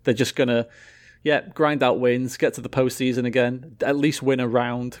year. They're just going to grind out wins, get to the postseason again, at least win a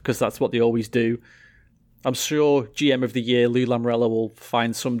round because that's what they always do. I'm sure GM of the year, Lou Lamoriello, will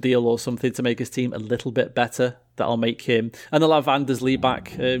find some deal or something to make his team a little bit better. That'll make him... And they'll have Anders Lee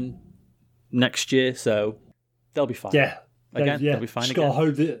back next year, so they'll be fine. Yeah. They'll be fine just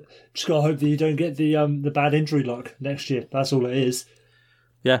again. Just gotta hope that you don't get the bad injury luck next year. That's all it is.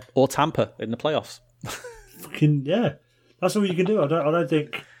 Yeah, or Tampa in the playoffs. Fucking, yeah. That's all you can do. I don't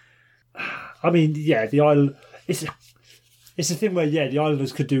think... I mean, the Island... It's a thing where, the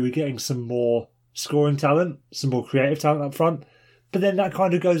Islanders could do with getting some more scoring talent, some more creative talent up front, but then that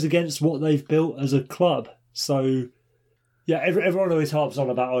kind of goes against what they've built as a club. So, everyone always harps on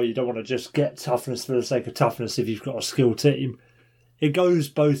about, you don't want to just get toughness for the sake of toughness if you've got a skilled team. It goes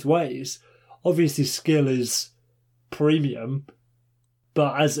both ways. Obviously, skill is premium,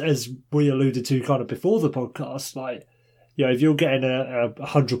 but as we alluded to kind of before the podcast, like, if you're getting a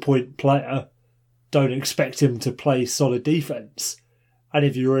 100-point player, don't expect him to play solid defense. And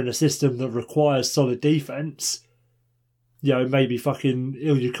if you're in a system that requires solid defense, maybe fucking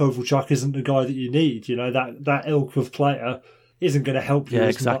Ilya Kovalchuk isn't the guy that you need. That ilk of player isn't going to help you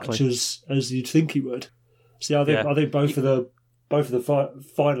as much as you'd think he would. So I think both of the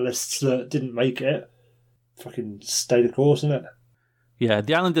finalists that didn't make it fucking stay the course, innit? Yeah,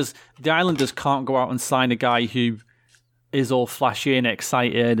 the Islanders can't go out and sign a guy who is all flashy and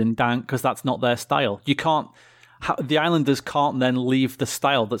excited and dank because that's not their style. You can't. The Islanders can't then leave the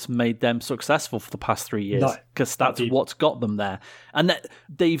style that's made them successful for the past 3 years because that's what's got them there. And that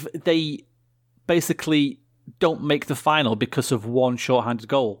they basically don't make the final because of one shorthanded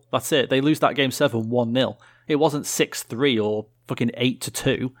goal. That's it. They lose that game 1-0. It wasn't 6-3 or fucking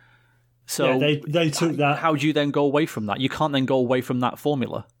 8-2. So they took that. How do you then go away from that? You can't then go away from that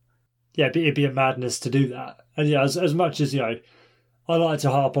formula. Yeah, but it'd be a madness to do that. And as much as I like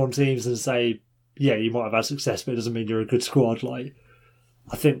to harp on teams and say, you might have had success, but it doesn't mean you're a good squad. Like,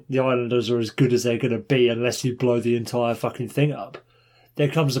 I think the Islanders are as good as they're going to be unless you blow the entire fucking thing up. There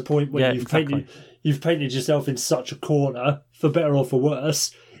comes a point when you've painted yourself in such a corner, for better or for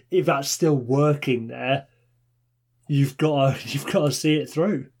worse. If that's still working there, you've got to see it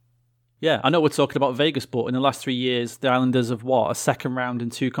through. Yeah, I know we're talking about Vegas, but in the last 3 years, the Islanders have a second round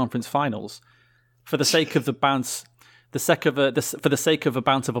and 2 conference finals. For the sake of the bounce. For the sake of a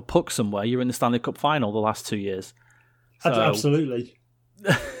bounce of a puck somewhere, you're in the Stanley Cup final the last 2 years. So, absolutely.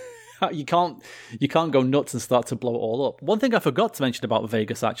 you can't go nuts and start to blow it all up. One thing I forgot to mention about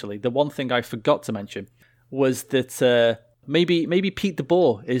Vegas, actually, the one thing I forgot to mention was that maybe Pete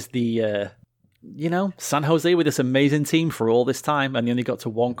DeBoer is the San Jose with this amazing team for all this time, and they only got to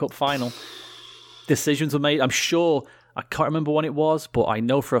 1 cup final. Decisions were made. I'm sure. I can't remember when it was, but I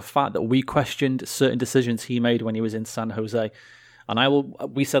know for a fact that we questioned certain decisions he made when he was in San Jose. And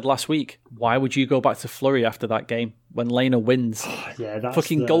we said last week, why would you go back to Fleury after that game when Lena wins?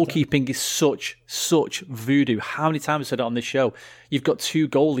 Fucking goalkeeping is such voodoo. How many times have I said it on this show? You've got 2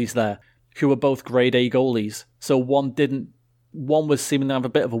 goalies there who are both grade A goalies. So one was seemingly have a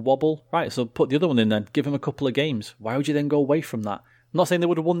bit of a wobble. Right, so put the other one in then. Give him a couple of games. Why would you then go away from that? I'm not saying they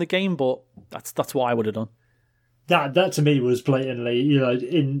would have won the game, but that's what I would have done. That to me was blatantly,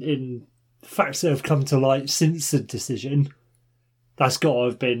 in facts that have come to light since the decision, that's got to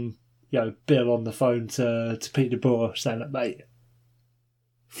have been, Bill on the phone to Pete DeBoer saying, "Look, mate,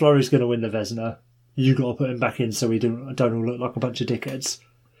 Fleury's going to win the Vezina. You got to put him back in so we don't all look like a bunch of dickheads.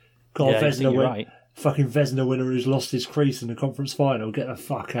 Got a Vezina win, right. Fucking Vezina winner who's lost his crease in the conference final. Get the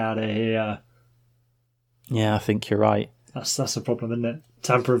fuck out of here." Yeah, I think you're right. That's a problem, isn't it?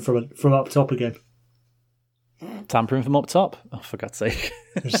 Tampering from up top again. Tampering from up top? Oh, for God's sake.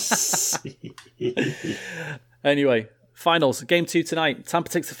 Anyway, finals. Game 2 tonight. Tampa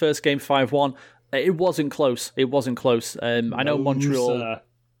takes the first game 5-1. It wasn't close. It wasn't close. I know Montreal. Sir.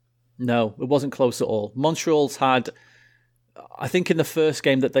 No, it wasn't close at all. Montreal's had, I think, in the first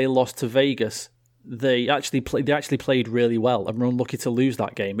game that they lost to Vegas, they actually played really well and were unlucky to lose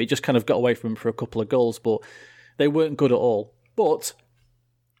that game. It just kind of got away from them for a couple of goals, but they weren't good at all. But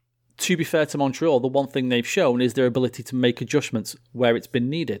to be fair to Montreal, the one thing they've shown is their ability to make adjustments where it's been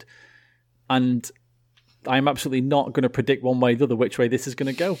needed. And I'm absolutely not going to predict one way or the other which way this is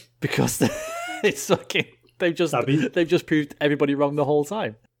going to go, because it's fucking, they've just proved everybody wrong the whole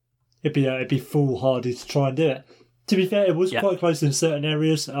time. It'd be foolhardy to try and do it. To be fair, it was quite close in certain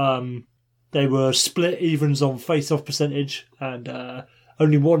areas. They were split evens on face-off percentage, and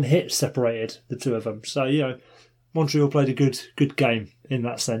only one hit separated the two of them. So, Montreal played a good game in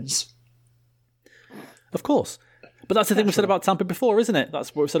that sense. Of course. But that's the thing we said about Tampa before, isn't it?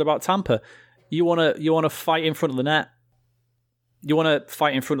 That's what we said about Tampa. You want to fight in front of the net. You want to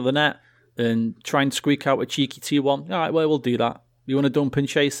fight in front of the net and try and squeak out a cheeky 2-1. All right, well, we'll do that. You want to dump and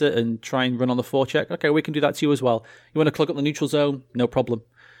chase it and try and run on the forecheck? Okay, we can do that to you as well. You want to clog up the neutral zone? No problem.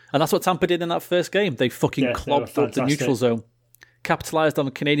 And that's what Tampa did in that first game. They fucking clogged up the neutral zone, capitalised on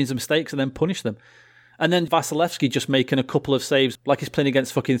the Canadians' mistakes, and then punished them. And then Vasilevsky just making a couple of saves like he's playing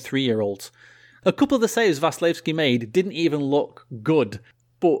against fucking 3-year-olds. A couple of the saves Vasilevsky made didn't even look good,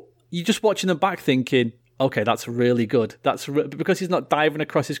 but you're just watching them back thinking, okay, that's really good. Because he's not diving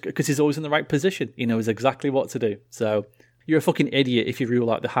across because he's always in the right position. He knows exactly what to do. So you're a fucking idiot if you rule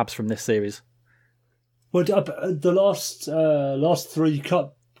out the Habs from this series. Well, the last three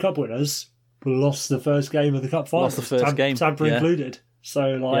cup winners lost the first game of the cup finals. Lost the first game, Tampa included. So,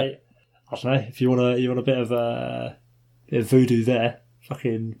 I don't know, if you want a bit of voodoo there,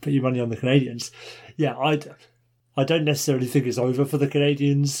 fucking put your money on the Canadians. Yeah, I don't necessarily think it's over for the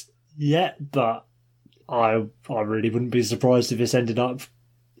Canadians yet, but I really wouldn't be surprised if this ended up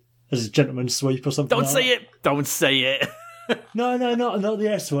as a gentleman's sweep or something. Don't say it. Don't say it. No, not the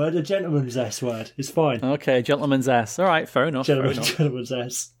S word. A gentleman's S word. It's fine. Okay, gentleman's S. All right, fair enough. Gentleman's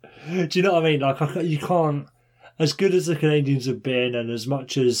S. Do you know what I mean? Like, you can't. As good as the Canadians have been, and as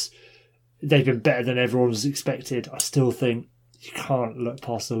much as they've been better than everyone was expected, I still think you can't look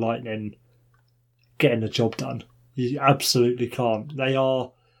past the Lightning getting the job done. You absolutely can't. They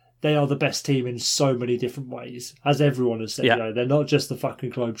are the best team in so many different ways, as everyone has said. Yeah. They're not just the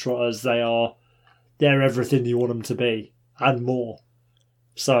fucking Globetrotters. They're everything you want them to be and more.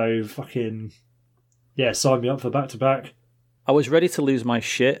 So fucking sign me up for back-to-back. I was ready to lose my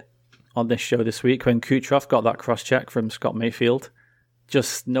shit on this show this week when Kucherov got that cross-check from Scott Mayfield.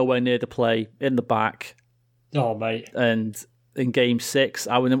 Just nowhere near the play, in the back. Oh, mate. And in Game 6,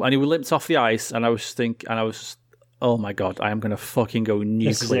 and he limped off the ice, and I was oh my God, I am going to fucking go nuclear.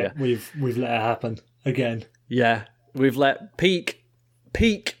 This is it. We've let it happen again. Yeah, we've let Peak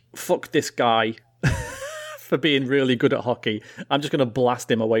fuck this guy for being really good at hockey. I'm just going to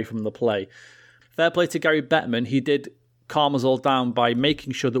blast him away from the play. Fair play to Gary Bettman. He did calm us all down by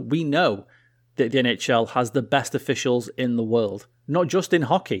making sure that we know that the NHL has the best officials in the world, not just in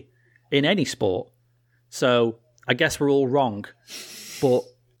hockey, in any sport. So I guess we're all wrong, but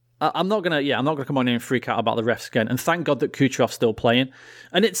I'm not gonna come on here and freak out about the refs again. And thank God that Kucherov's still playing.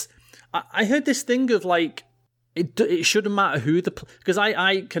 And I heard this thing of like it shouldn't matter who because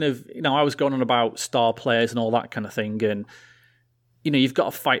I kind of I was going on about star players and all that kind of thing, and you've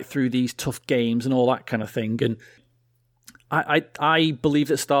got to fight through these tough games and all that kind of thing, and I believe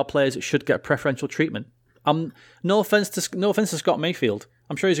that star players should get preferential treatment. No offense to Scott Mayfield.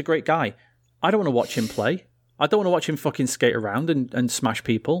 I'm sure he's a great guy. I don't want to watch him play. I don't want to watch him fucking skate around and smash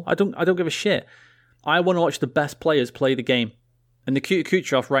people. I don't give a shit. I want to watch the best players play the game. And the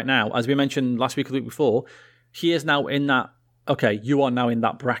Kucherov right now, as we mentioned last week or the week before, he is now in that. Okay, you are now in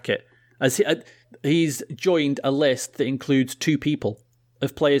that bracket. As he's joined a list that includes 2 people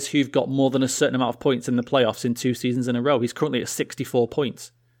of players who've got more than a certain amount of points in the playoffs in 2 seasons in a row. He's currently at 64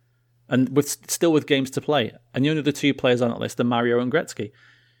 points, and still with games to play. And the only other 2 players on that list are Mario and Gretzky.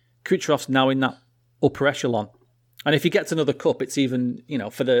 Kucherov's now in that upper echelon, and if he gets another cup, it's even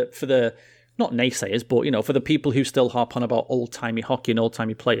for the not naysayers, but for the people who still harp on about old timey hockey and old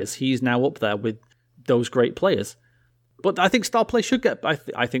timey players, he's now up there with those great players. But I think star players should get.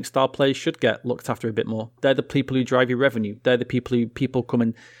 I think star players should get looked after a bit more. They're the people who drive your revenue. They're the people who people come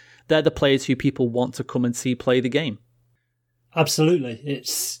and. They're the players who people want to come and see play the game. Absolutely, it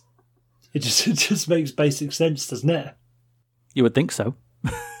just makes basic sense, doesn't it? You would think so.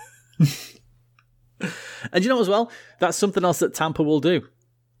 And as well, that's something else that Tampa will do.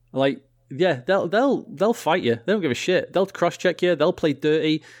 Like, yeah, they'll fight you. They don't give a shit. They'll cross-check you. They'll play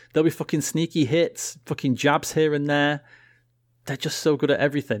dirty. There'll be fucking sneaky hits, fucking jabs here and there. They're just so good at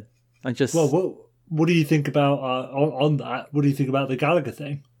everything. I just Well, what do you think about on that? What do you think about the Gallagher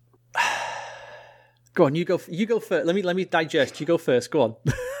thing? go on. You go first. Let me digest. You go first. Go on.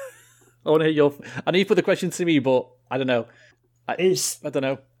 I want to hear your. I know you put the question to me, but I don't know. I don't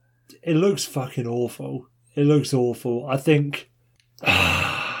know. It looks fucking awful. It looks awful. I think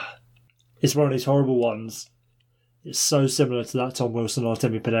it's one of these horrible ones. It's so similar to that Tom Wilson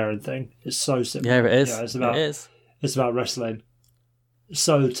Artemi Panarin thing. It's so similar. Yeah, it is. It is. It's about wrestling.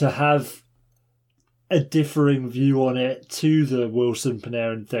 So to have a differing view on it to the Wilson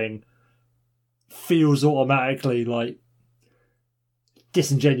Panarin thing feels automatically like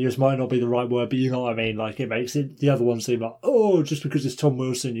disingenuous might not be the right word, but you know what I mean. Like, it makes it the other one seem like, oh, just because it's Tom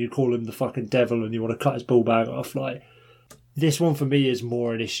Wilson, you call him the fucking devil and you want to cut his ball bag off. Like, this one for me is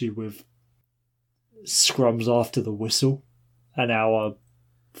more an issue with scrums after the whistle and our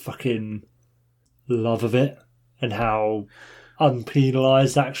fucking love of it and how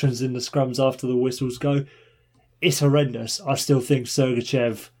unpenalised actions in the scrums after the whistles go. It's horrendous. I still think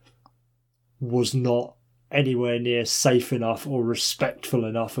Sergachev was not anywhere near safe enough or respectful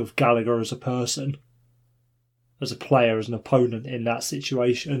enough of Gallagher as a person, as a player, as an opponent in that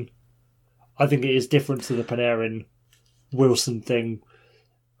situation. I think it is different to the Panarin Wilson thing,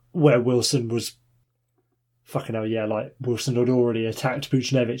 where Wilson was fucking hell, yeah, like Wilson had already attacked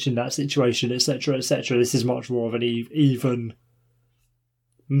Buchnevich in that situation, etc., etc. This is much more of an even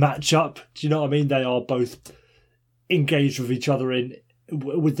matchup. Do you know what I mean? They are both engaged with each other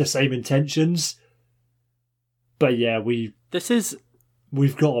with the same intentions. But yeah, we've got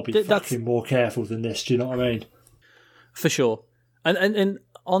to be fucking more careful than this. Do you know what I mean? For sure. And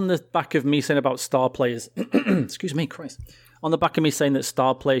on the back of me saying about star players, excuse me, Christ. On the back of me saying that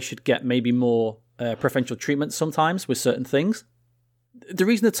star players should get maybe more preferential treatment sometimes with certain things. The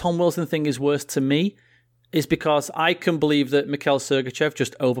reason the Tom Wilson thing is worse to me is because I can believe that Mikhail Sergachev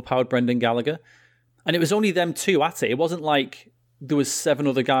just overpowered Brendan Gallagher. And it was only them two at it. It wasn't like there was 7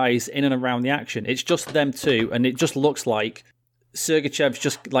 other guys in and around the action. It's just them two, and it just looks like Sergachev's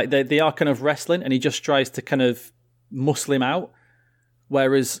just like they are kind of wrestling, and he just tries to kind of muscle him out.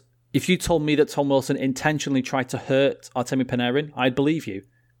 Whereas if you told me that Tom Wilson intentionally tried to hurt Artemi Panarin, I'd believe you,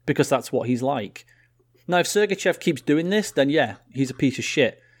 because that's what he's like. Now, if Sergachev keeps doing this, then yeah, he's a piece of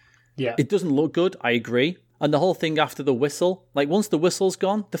shit. Yeah, it doesn't look good. I agree. And the whole thing after the whistle, like once the whistle's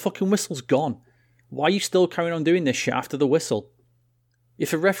gone, the fucking whistle's gone. Why are you still carrying on doing this shit after the whistle?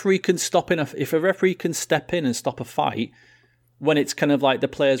 If a referee can step in and stop a fight when it's kind of like the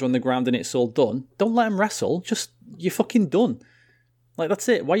players are on the ground and it's all done, don't let them wrestle. Just, you're fucking done. Like, that's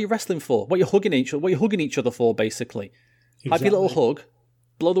it. What are you wrestling for? What are you hugging each other for, basically? Exactly. Have your little hug,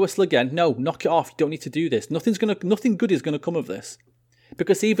 blow the whistle again. No, knock it off. You don't need to do this. Nothing good is gonna come of this.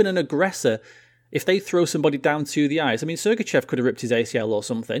 Because even an aggressor, if they throw somebody down to the ice, I mean, Sergachev could have ripped his ACL or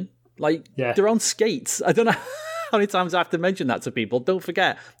something. Like, they're on skates. I don't know how many times I have to mention that to people. Don't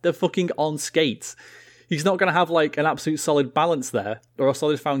forget, they're fucking on skates. He's not going to have like an absolute solid balance there or a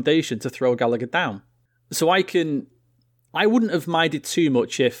solid foundation to throw Gallagher down. So I wouldn't have minded too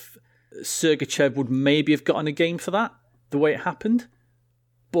much if Sergachev would maybe have gotten a game for that, the way it happened.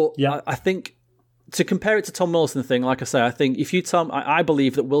 But yeah. I think to compare it to Tom Wilson thing, like I say, I think if you I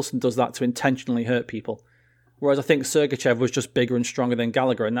believe that Wilson does that to intentionally hurt people. Whereas I think Sergachev was just bigger and stronger than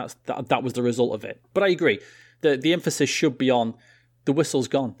Gallagher, and that was the result of it. But I agree. The emphasis should be on the whistle's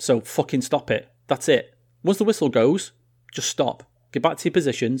gone, so fucking stop it. That's it. Once the whistle goes, just stop. Get back to your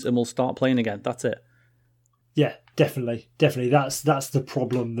positions and we'll start playing again. That's it. Yeah, definitely. That's the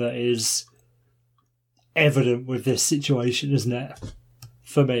problem that is evident with this situation, isn't it?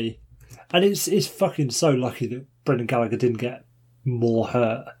 For me. And it's fucking so lucky that Brendan Gallagher didn't get more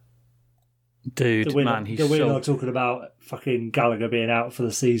hurt. Dude, we're not talking about fucking Gallagher being out for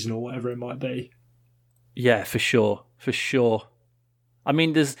the season or whatever it might be. Yeah, for sure. I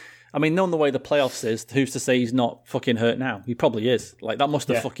mean, knowing the way the playoffs is, who's to say he's not fucking hurt now? He probably is. Like, that must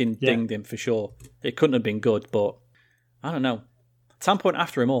have fucking dinged him for sure. It couldn't have been good, but I don't know. Tampa went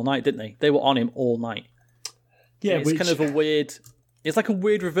after him all night, didn't they? They were on him all night. Yeah, it's kind of a weird. It's like a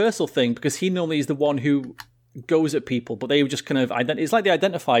weird reversal thing because he normally is the one who goes at people, but they were just kind of. It's like they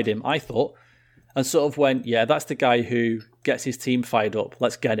identified him, I thought, and sort of went, yeah, that's the guy who gets his team fired up.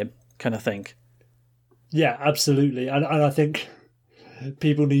 Let's get him, kind of thing. Yeah, absolutely. And I think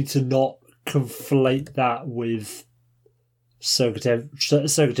people need to not conflate that with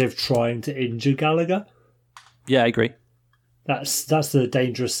Sergachev trying to injure Gallagher. Yeah, I agree. That's the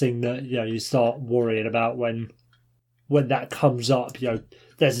dangerous thing that you start worrying about when that comes up.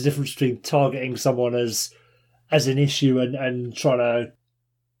 There's a difference between targeting someone as an issue and trying to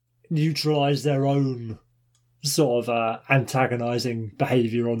neutralise their own sort of antagonising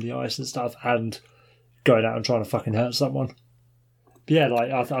behaviour on the ice and stuff, and going out and trying to fucking hurt someone. But yeah,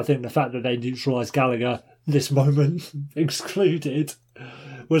 like I think the fact that they neutralised Gallagher, this moment excluded,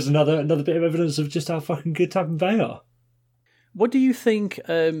 was another bit of evidence of just how fucking good Tampa Bay are. What do you think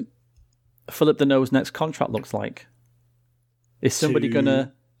Philip Deneau's next contract looks like? Is somebody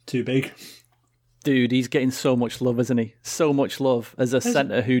gonna... Too big? Dude, he's getting so much love, isn't he? So much love as a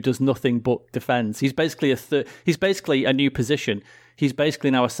centre who does nothing but defends. He's basically he's basically a new position. He's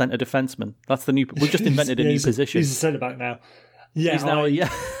basically now a centre defenseman. That's the new... We've just invented a new position. He's a centre back now. Yeah, he's now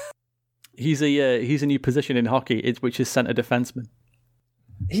he's a new position in hockey, which is centre defenseman.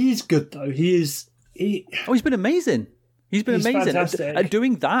 He's good though. He's been amazing. He's amazing fantastic. At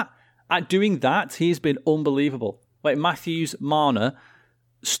doing that. At doing that, he's been unbelievable. Like Matthews, Marner,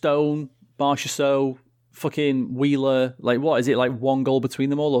 Stone, Marchessault, fucking Wheeler. Like what is it? Like one goal between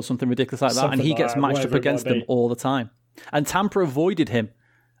them all, or something ridiculous like that. Something and he like gets that, matched up against them all the time. And Tampa avoided him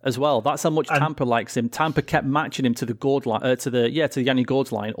as well. That's how much Tampa likes him. Tampa kept matching him to the Gord line, to the Yanni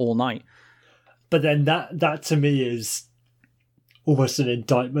Gord's line all night. But then that to me is almost an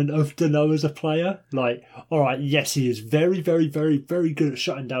indictment of Deneau as a player. Like, all right, yes, he is very, very, very, very good at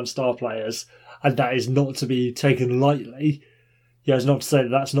shutting down star players, and that is not to be taken lightly. Yeah, it's not to say that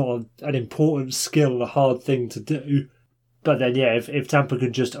that's not an important skill and a hard thing to do. But then, yeah, if Tampa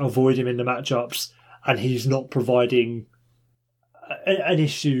can just avoid him in the matchups and he's not providing an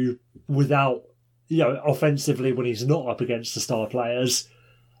issue without, offensively when he's not up against the star players,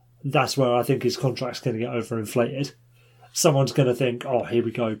 that's where I think his contract's going to get overinflated. Someone's going to think, oh, here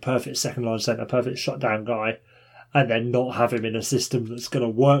we go, perfect second line centre, perfect shutdown guy, and then not have him in a system that's going to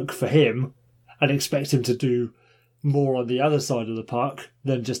work for him and expect him to do more on the other side of the puck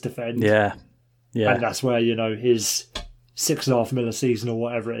than just defend. Yeah. And that's where, his $6.5 million a season or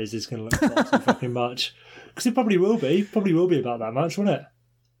whatever it is going to look far too fucking much. Because it probably will be about that much, won't it?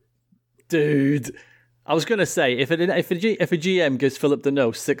 Dude, I was going to say, if a GM gives Philip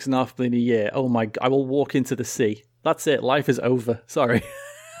Deneau $6.5 million a year, oh my, I will walk into the sea. That's it. Life is over. Sorry.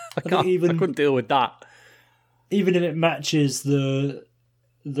 I couldn't deal with that. Even if it matches the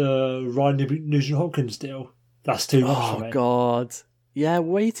Ryan Nugent-Hopkins deal, that's too much for me. Oh, God. Yeah,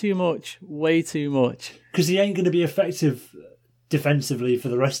 way too much. Way too much. Because he ain't going to be effective defensively for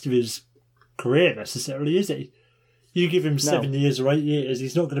the rest of his career necessarily, is he? You give him 7 years or 8 years,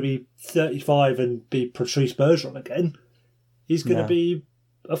 he's not going to be 35 and be Patrice Bergeron again. He's going to be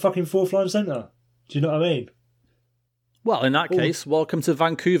a fucking fourth-line centre. Do you know what I mean? Well, in that case, welcome to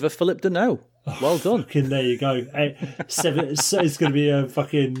Vancouver, Philip Deneau. Well done. Fucking there you go. It's going to be a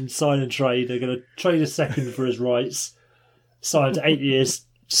fucking sign and trade. They're going to trade a second for his rights. Signed 8 years,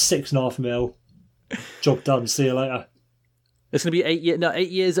 $6.5 million. Job done. See you later. It's going to be 8 years. No, 8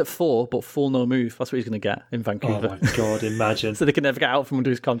 years at 4, but full no move. That's what he's going to get in Vancouver. Oh my God, imagine. So they can never get out from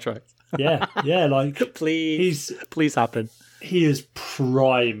under his contract. Yeah, like please happen. He is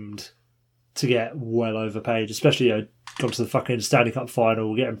primed to get well overpaid, especially gone to the fucking Stanley Cup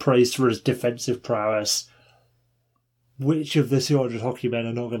final, getting praised for his defensive prowess. Which of the 200 hockey men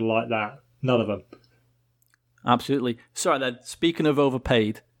are not going to like that? None of them. Absolutely. Sorry then, speaking of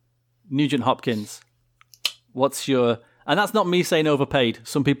overpaid, Nugent Hopkins, what's your... And that's not me saying overpaid.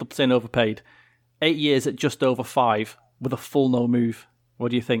 Some people saying overpaid. 8 years at just over 5 with a full no move. What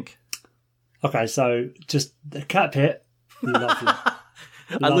do you think? Okay, so just the cap hit. Lovely.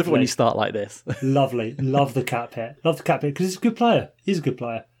 I love it when you start like this. Lovely. Love the cap hit. Love the cap hit because he's a good player. He's a good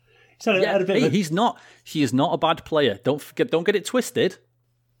player. He is not a bad player. Don't get it twisted.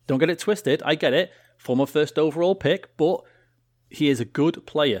 Don't get it twisted. I get it. Former first overall pick, but he is a good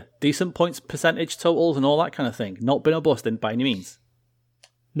player. Decent points percentage totals and all that kind of thing. Not been a bust by any means.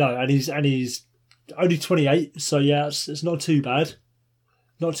 No, and he's only 28, so yeah, it's not too bad.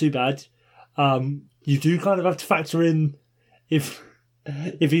 Not too bad. You do kind of have to factor in if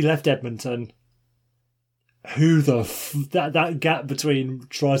he left Edmonton, who that gap between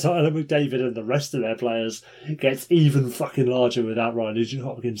Draisaitl and McDavid and the rest of their players gets even fucking larger without Ryan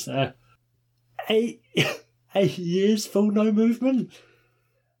Nugent-Hopkins there. 8 years full no movement.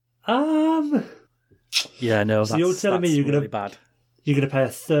 Yeah, no. So you're telling me you're really bad. You're going to pay a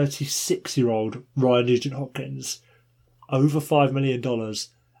 36-year-old Ryan Nugent-Hopkins over $5 million,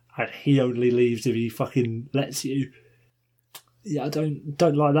 and he only leaves if he fucking lets you. Yeah, I don't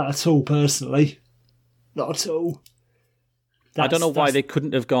like that at all, personally. Not at all. I don't know why they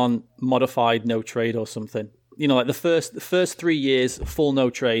couldn't have gone modified no trade or something. You know, like the first 3 years, full no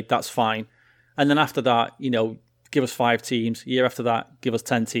trade, that's fine. And then after that, give us 5 teams. Year after that, give us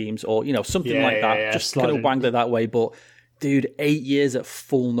 10 teams, or something like that. Yeah, just kind of wangle it that way. But dude, 8 years at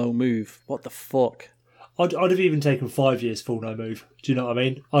full no move. What the fuck? I'd have even taken 5 years full no move. Do you know what I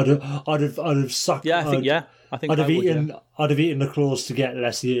mean? I'd have sucked. Yeah, I think I'd have eaten. Yeah. I'd have eaten the clause to get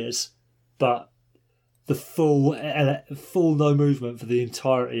less years, but the full no movement for the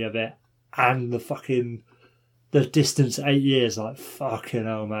entirety of it, and the distance 8 years. Like fucking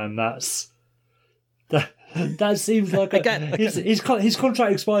hell, man. That seems like Again. His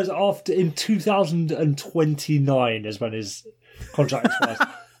contract expires in 2029 is when his contract expires.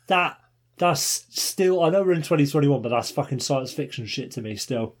 That's still, I know we're in 2021, but that's fucking science fiction shit to me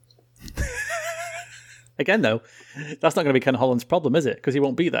still. Again, though, that's not going to be Ken Holland's problem, is it? Because he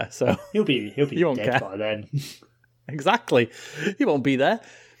won't be there. So he'll be won't dead care. by then. Exactly, he won't be there.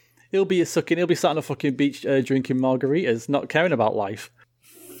 He'll be sat on a fucking beach drinking margaritas, not caring about life.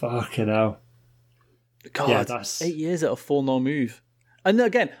 Fucking hell. God, Yeah, that's 8 years at a full no move. And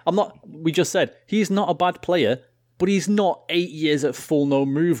again, we just said he's not a bad player, but he's not 8 years at full no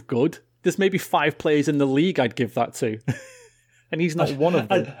move good. There's maybe 5 players in the league I'd give that to. And he's not one of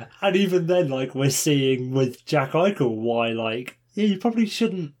them. And even then, like, we're seeing with Jack Eichel why, like, you probably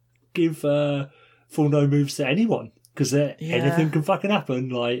shouldn't give full no moves to anyone, because anything can fucking happen.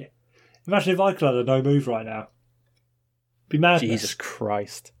 Like, imagine if Eichel had a no move right now. Be madness. Jesus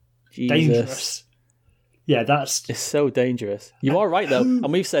Christ. Dangerous. Yeah, it's so dangerous. You are right though,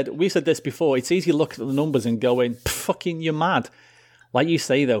 and we've said this before. It's easy looking at the numbers and going, "Fucking, you're mad." Like you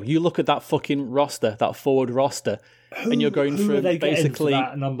say though, you look at that fucking roster, that forward roster, and you're going who are they basically getting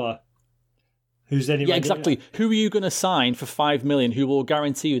for that number. Who's anyone? Yeah, exactly. Who are you going to sign for $5 million? Who will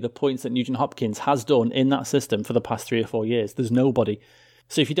guarantee you the points that Nugent Hopkins has done in that system for the past 3 or 4 years? There's nobody.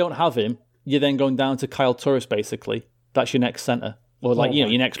 So if you don't have him, you're then going down to Kyle Turris. Basically, that's your next centre, or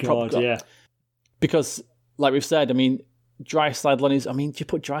your next prop. Yeah. Because, like we've said, I mean, Draisaitl on his. I mean, do you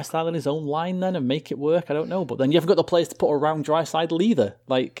put Draisaitl on his own line then and make it work? I don't know, but then you haven't got the players to put around Draisaitl either.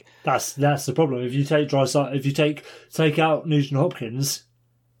 Like that's the problem. If you take Draisaitl, if you take out Nugent Hopkins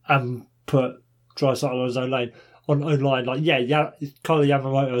and put Draisaitl on his own line, like Kyle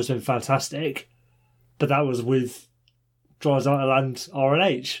Yamamoto has been fantastic, but that was with Draisaitl and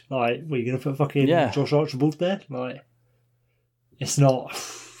RNH. Like, were you going to put fucking Josh Archibald there? Like, it's not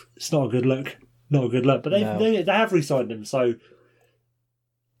a good look. Not a good look, but they have re-signed him, so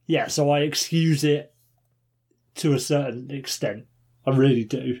yeah. So I excuse it to a certain extent. I really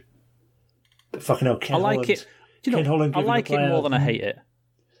do. But fucking hell, Ken Holland. I like it. Ken Holland. I like it more than I hate it.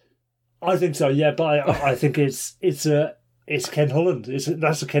 I think so, yeah. But I think it's Ken Holland.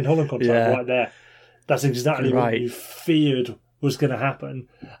 That's a Ken Holland contract right there. That's exactly what you feared was going to happen,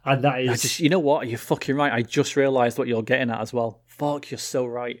 and that is. You know what? You're fucking right. I just realised what you're getting at as well. Fuck, you're so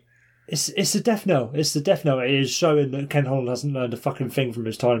right. It's a death knell. It's the death knell. It is showing that Ken Holland hasn't learned a fucking thing from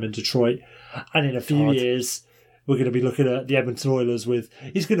his time in Detroit. And in a few years, we're going to be looking at the Edmonton Oilers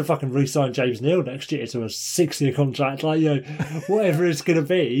he's going to fucking re-sign James Neal next year to a 6-year contract. Like, whatever it's going to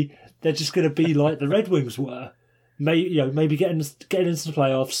be, they're just going to be like the Red Wings were. Maybe getting into the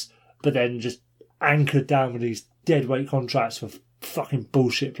playoffs, but then just anchored down with these deadweight contracts with fucking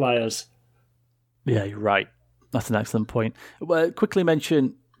bullshit players. Yeah, you're right. That's an excellent point. Well, quickly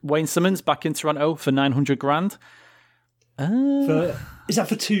mention Wayne Simmons back in Toronto for $900,000. Is that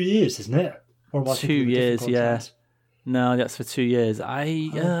for 2 years, isn't it? Or am I 2 years, yeah. No, that's for 2 years.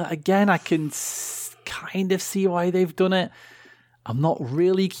 Again, I can kind of see why they've done it. I'm not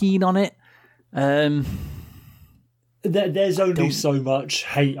really keen on it. There's only so much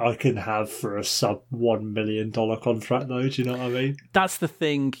hate I can have for a sub $1 million contract, though. Do you know what I mean? That's the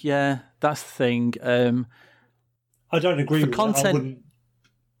thing. Yeah, that's the thing. I don't agree with content.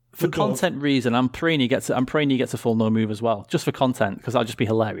 For content reason, I'm praying he gets a full no move as well, just for content, because that'll just be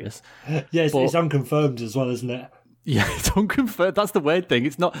hilarious. Yeah, it's unconfirmed as well, isn't it? Yeah, it's unconfirmed. That's the weird thing.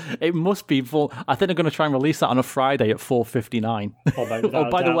 It's not. It must be full. I think they're going to try and release that on a Friday at 4:59. Oh,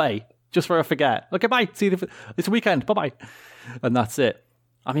 by the way, just before I forget. Okay, bye. See you. It's a weekend. Bye bye. And that's it.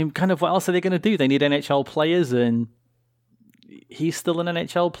 I mean, kind of. What else are they going to do? They need NHL players, and he's still an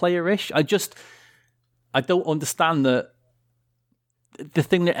NHL player-ish. I don't understand that. The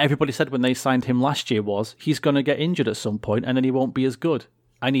thing that everybody said when they signed him last year was he's going to get injured at some point and then he won't be as good.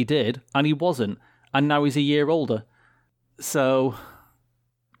 And he did, and he wasn't. And now he's a year older. So,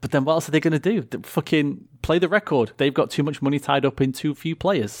 but then what else are they going to do? Fucking play the record. They've got too much money tied up in too few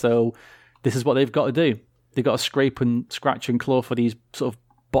players. So this is what they've got to do. They've got to scrape and scratch and claw for these sort of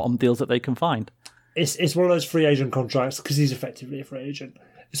bottom deals that they can find. It's one of those free agent contracts, because he's effectively a free agent.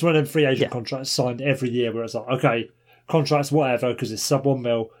 It's one of them free agent contracts signed every year where it's like, okay, contracts, whatever, because it's sub $1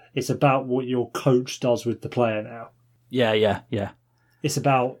 million. It's about what your coach does with the player now. Yeah. It's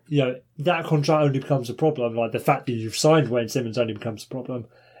about, that contract only becomes a problem. Like, the fact that you've signed Wayne Simmons only becomes a problem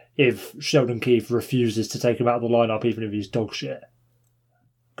if Sheldon Keefe refuses to take him out of the lineup, even if he's dog shit.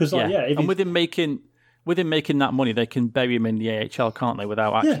 Because and with him making that money, they can bury him in the AHL, can't they?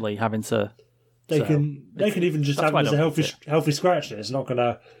 Without actually having to. They can even just have him as a healthy scratch. It's not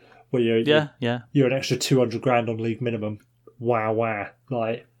gonna. Well, you're an extra $200,000 on league minimum. Wow.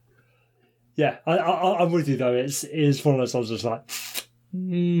 Like, yeah, I'm with you though. It's one of those ones that's like,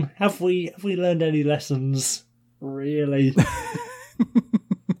 have we learned any lessons? Really?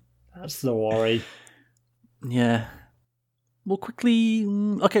 That's the worry. Yeah. Well, quickly,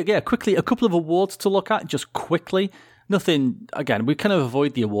 a couple of awards to look at, just quickly. Nothing, again, we kind of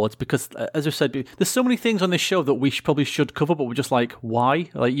avoid the awards because, as I said, there's so many things on this show that we probably should cover, but we're just like,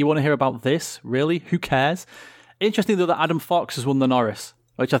 why? Like, you want to hear about this? Really? Who cares? Interesting, though, that Adam Fox has won the Norris,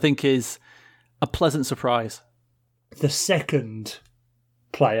 which I think is a pleasant surprise. The second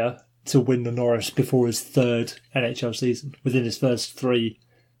player to win the Norris before his third NHL season, within his first 3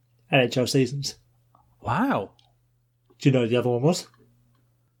 NHL seasons. Wow. Do you know who the other one was?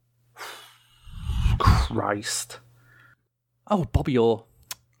 Christ. Oh, Bobby Orr.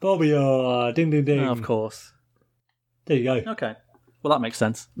 Bobby Orr. Ding, ding, ding. Oh, of course. There you go. Okay. Well, that makes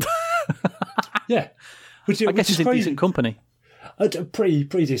sense. Yeah. I guess it's in decent company. A pretty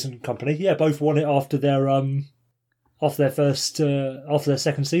decent company. Yeah, both won it after their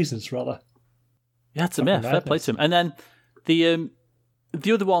second seasons, rather. Yeah, fair play to him. And then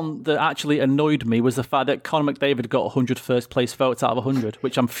the other one that actually annoyed me was the fact that Conor McDavid got 100 first place votes out of 100,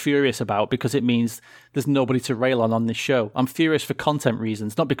 which I'm furious about because it means there's nobody to rail on this show. I'm furious for content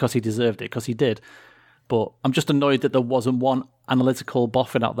reasons, not because he deserved it, because he did. But I'm just annoyed that there wasn't one analytical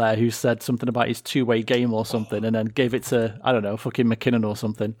boffin out there who said something about his two-way game or something and then gave it to, I don't know, fucking McKinnon or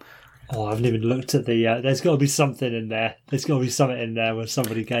something. Oh, I haven't even looked at the... there's got to be something in there. There's got to be something in there where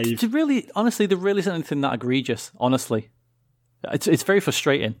somebody gave... Honestly, there really isn't anything that egregious, honestly. It's very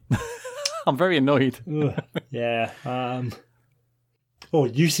frustrating. I'm very annoyed. Yeah.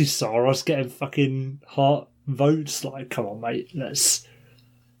 UC Saros getting fucking heart votes. Like, come on, mate. Let's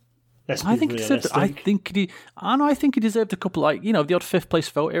be realistic. I think he deserved a couple, like, the odd 5th place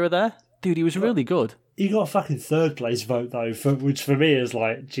vote here or there. Dude, he was really good. He got a fucking 3rd place vote though, which for me is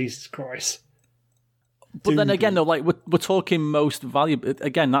like, Jesus Christ. But then again, though, like we're talking most valuable.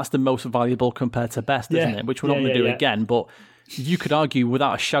 Again, that's the most valuable compared to best, isn't it? Which we're not going to do again. But you could argue,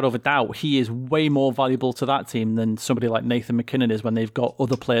 without a shadow of a doubt, he is way more valuable to that team than somebody like Nathan McKinnon is when they've got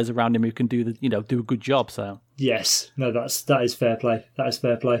other players around him who can do a good job. So yes, no, that is fair play. That is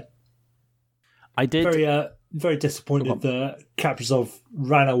fair play. I did very disappointed that Kaprizov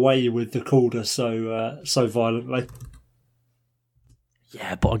ran away with the Calder so violently.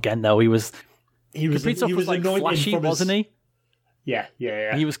 Yeah, but again, though, Kaprizov was like flashy, wasn't he? Yeah.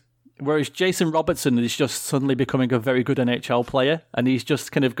 He was. Whereas Jason Robertson is just suddenly becoming a very good NHL player, and he's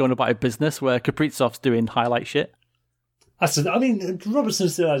just kind of going about a business where Kaprizov's doing highlight shit. Robertson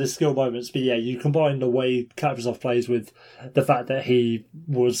still had his skill moments, but yeah, you combine the way Kaprizov plays with the fact that he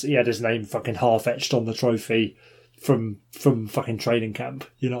had his name fucking half etched on the trophy from fucking training camp.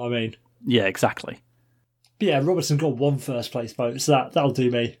 You know what I mean? Yeah, exactly. But yeah, Robertson got 1 first place vote, so that'll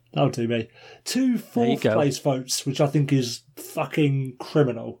do me. 2 fourth place votes, which I think is fucking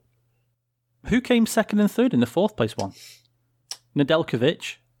criminal. Who came 2nd and 3rd in the 4th place one?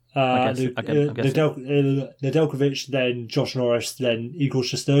 Nedeljkovic. Nedeljkovic, then Josh Norris, then Igor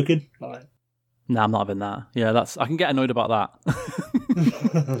Shesterkin. Right. Nah, I'm not having that. Yeah, I can get annoyed about that,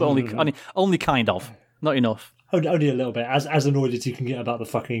 but only kind of, not enough. Only a little bit. As annoyed as you can get about the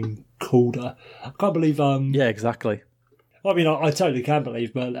fucking Calder. I can't believe. Yeah, exactly. I mean, I totally can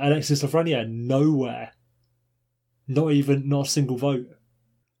believe, but Alexis Lafreniere nowhere. Not a single vote.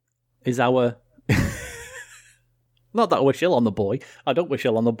 Is our not that I wish ill on the boy. I don't wish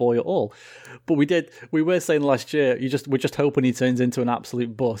ill on the boy at all. But we were saying last year, we're just hoping he turns into an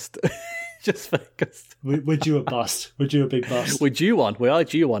absolute bust. Just because we're due a bust. We're due a big bust. We are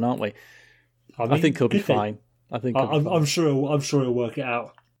due one, aren't we? I think he'll be fine. I'm sure he'll work it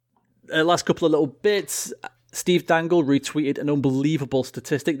out. Last couple of little bits. Steve Dangle retweeted an unbelievable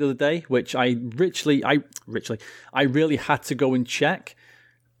statistic the other day, which I really had to go and check,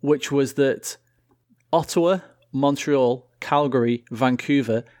 which was that Ottawa, Montreal, Calgary,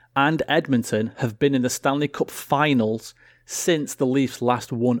 Vancouver, and Edmonton have been in the Stanley Cup finals since the Leafs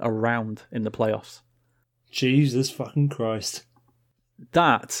last won a round in the playoffs. Jesus fucking Christ.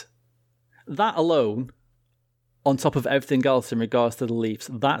 That alone, on top of everything else in regards to the Leafs,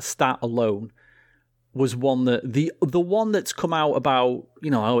 that stat alone was one that the one that's come out about,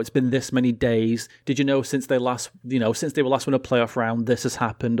 it's been this many days. Did you know since they were last won a playoff round, this has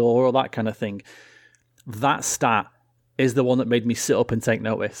happened, or that kind of thing. That stat is the one that made me sit up and take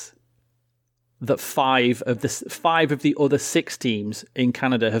notice. That five of the other 6 teams in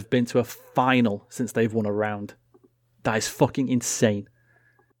Canada have been to a final since they've won a round. That is fucking insane.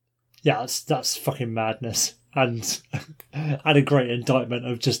 Yeah, that's fucking madness. And a great indictment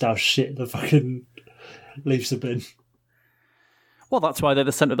of just how shit the fucking Leafs have been. Well, that's why they're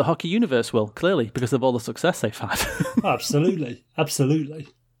the centre of the hockey universe, Will, clearly, because of all the success they've had. Absolutely.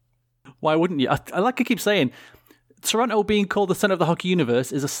 Why wouldn't you? I keep saying, Toronto being called the centre of the hockey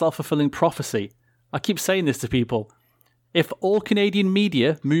universe is a self-fulfilling prophecy. I keep saying this to people. If all Canadian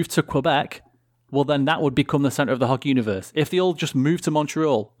media moved to Quebec, well, then that would become the centre of the hockey universe. If they all just moved to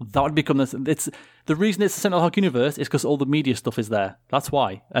Montreal, that would become the reason it's the centre of the hockey universe is because all the media stuff is there. That's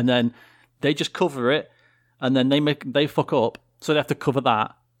why. And then they just cover it, and then they fuck up, so they have to cover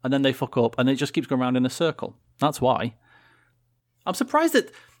that, and then they fuck up, and it just keeps going around in a circle. That's why. I am surprised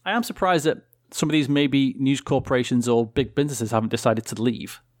that some of these maybe news corporations or big businesses haven't decided to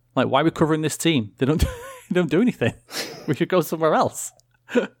leave. Like, why are we covering this team? They don't do anything. We should go somewhere else.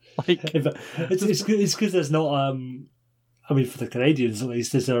 It's because there's not. I mean, for the Canadians at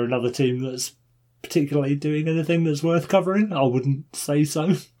least, is there another team that's particularly doing anything that's worth covering? I wouldn't say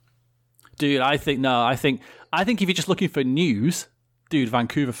so. Dude, I think if you're just looking for news, dude,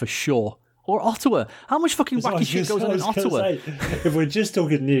 Vancouver for sure. Or Ottawa. How much fucking wacky shit goes on in Ottawa? Say, if we're just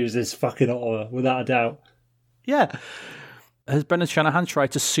talking news, it's fucking Ottawa, without a doubt. Yeah. Has Brendan Shanahan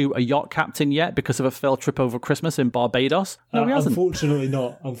tried to sue a yacht captain yet because of a failed trip over Christmas in Barbados? No, he hasn't. Unfortunately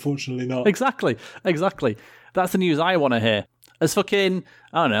not. Exactly. That's the news I want to hear. Has fucking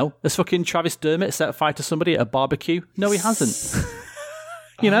Travis Dermott set fire to somebody at a barbecue? No, he hasn't.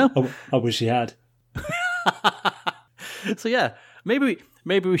 You know? I wish he had. So yeah, maybe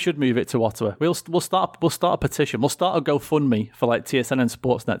we should move it to Ottawa. We'll start a petition. We'll start a GoFundMe for like TSN and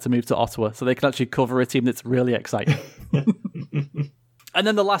Sportsnet to move to Ottawa so they can actually cover a team that's really exciting. And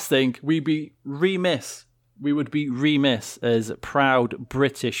then the last thing, we would be remiss as proud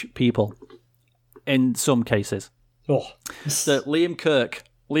British people in some cases. Oh. So Liam Kirk,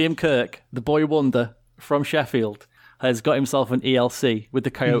 the boy wonder from Sheffield, has got himself an ELC with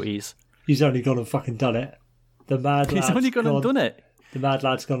the Coyotes. He's only gone and fucking done it. The mad lad's only gone and done it. The mad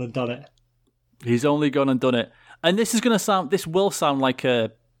lad's gone and done it. He's only gone and done it. And this will sound like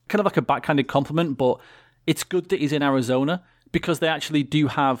a kind of like a backhanded compliment, but it's good that he's in Arizona because they actually do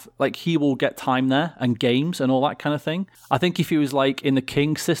have, like, he will get time there and games and all that kind of thing. I think if he was like in the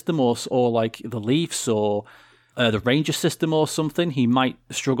Kings system or like the Leafs or the Rangers system or something, he might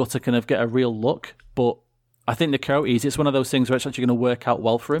struggle to kind of get a real look. But I think the Coyotes, it's one of those things where it's actually going to work out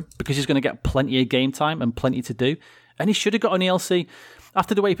well for him because he's going to get plenty of game time and plenty to do. And he should have got an ELC.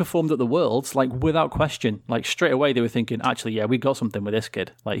 After the way he performed at the Worlds, like, without question, like, straight away they were thinking, actually, yeah, we got something with this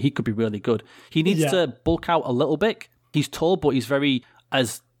kid. Like, he could be really good. He needs to bulk out a little bit. He's tall, but he's very,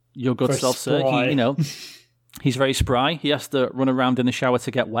 as your good self said, he's very spry. He has to run around in the shower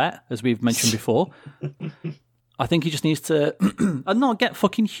to get wet, as we've mentioned before. I think he just needs to, and not get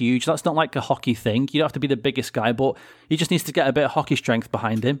fucking huge. That's not like a hockey thing. You don't have to be the biggest guy, but he just needs to get a bit of hockey strength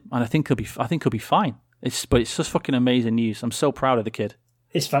behind him, and I think he'll be fine. But it's just fucking amazing news. I'm so proud of the kid.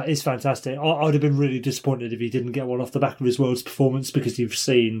 It's fantastic. I'd have been really disappointed if he didn't get one off the back of his World's performance because you've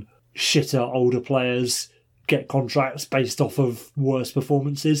seen shitter older players get contracts based off of worse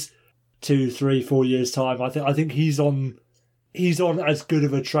performances 2, 3, 4 years time. I think he's on as good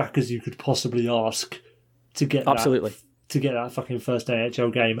of a track as you could possibly ask to get that fucking first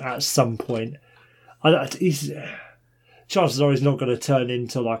NHL game at some point. Chances are he's not going to turn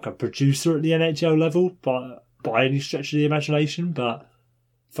into like a producer at the NHL level by any stretch of the imagination, but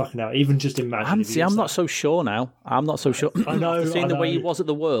fucking hell, even just imagine. I'm not so sure now. I'm not so sure. I know. After seeing the way he was at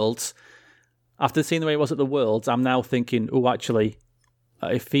the Worlds, I'm now thinking, oh, actually,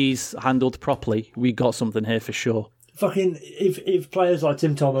 if he's handled properly, we got something here for sure. Fucking, if players like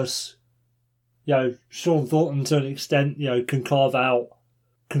Tim Thomas, Sean Thornton to an extent, can carve out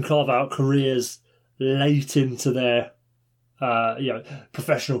careers late into their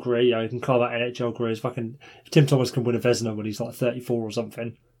professional career, can carve out NHL careers. Fucking, if Tim Thomas can win a Vezina when he's like 34 or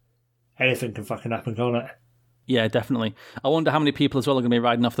something, anything can fucking happen, can't it? Yeah, definitely. I wonder how many people as well are going to be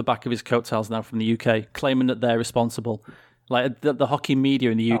riding off the back of his coattails now from the UK, claiming that they're responsible. Like the hockey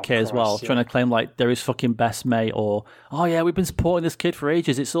media in the UK as well, trying to claim like they're his fucking best mate, or we've been supporting this kid for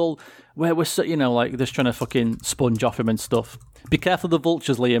ages. It's all we're so, like just trying to fucking sponge off him and stuff. Be careful of the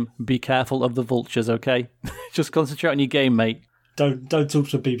vultures, Liam. Be careful of the vultures, okay? Just concentrate on your game, mate. Don't talk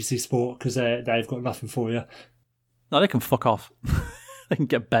to BBC Sport because they've got nothing for you. No, they can fuck off. They can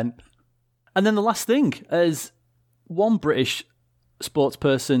get bent. And then the last thing is one British sports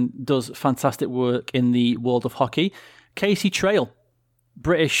person does fantastic work in the world of hockey. Casey Trail,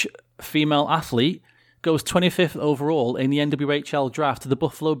 British female athlete, goes 25th overall in the NWHL draft to the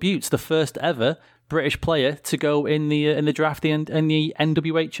Buffalo Beauts, the first ever British player to go in the draft in the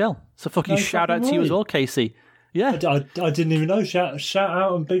NWHL. So fucking shout out to you as well, Casey. Yeah, I didn't even know. Shout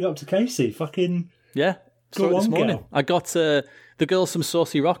out and big up to Casey. Fucking yeah. Saw it this morning. Girl. I got the girls from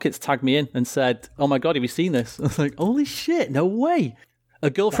Saucy Rockets tagged me in and said, "Oh my god, have you seen this?" I was like, "Holy shit, no way!" A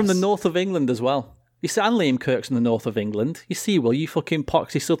girl from the north of England as well. You see, and Liam Kirk's in the north of England. You see, Will, you fucking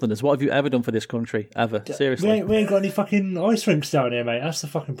poxy Southerners, what have you ever done for this country? Ever? Seriously. We ain't got any fucking ice rinks down here, mate. That's the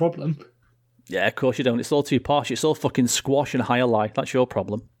fucking problem. Yeah, of course you don't. It's all too posh. It's all fucking squash and highlight. That's your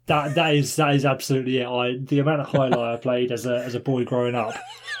problem. That is absolutely it. The amount of highlight I played as a boy growing up,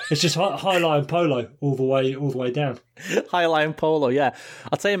 it's just highlight and polo all the way down. Highlight and polo, yeah.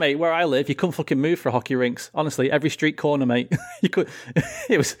 I'll tell you, mate. Where I live, you couldn't fucking move for hockey rinks. Honestly, every street corner, mate. You could.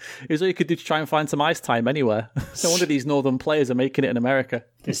 It was all you could do to try and find some ice time anywhere. No wonder these northern players are making it in America.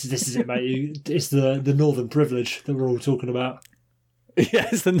 This is it, mate. It's the northern privilege that we're all talking about. Yeah,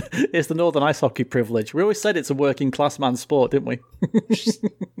 it's the northern ice hockey privilege. We always said it's a working class man's sport, didn't we?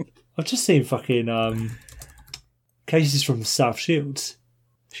 I've just seen fucking Casey's from South Shields.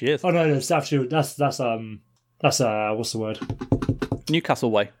 She is. Oh no, South Shields. That's what's the word? Newcastle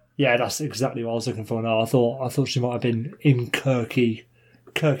way. Yeah, that's exactly what I was looking for. Now I thought she might have been in Kirky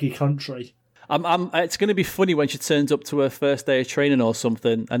country. It's going to be funny when she turns up to her first day of training or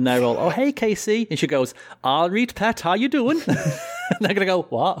something, and they're all, "Oh, hey, Casey," and she goes, "I'll read Pet, how you doing?" And they're going to go,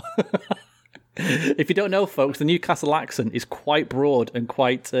 "What?" If you don't know, folks, the Newcastle accent is quite broad and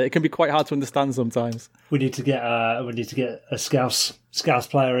quite. It can be quite hard to understand sometimes. We need to get a Scouse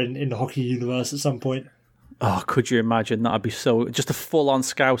player in the hockey universe at some point. Oh, could you imagine? That'd be so just a full-on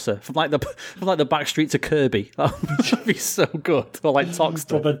Scouser from like the back streets of Kirby. That would be so good. Or like Toxter.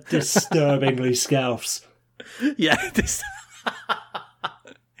 Proper disturbingly Scouse. Yeah,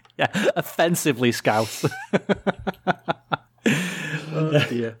 yeah, offensively Scouse. Oh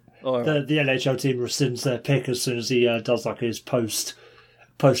dear. The NHL team rescinds their pick as soon as he does like his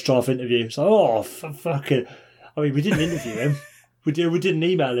post-draft interview. So, fuck it. I mean, we didn't interview him. We did an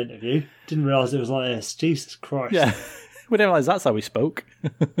email interview. Didn't realise it was like this. Jesus Christ. Yeah. We didn't realise that's how we spoke.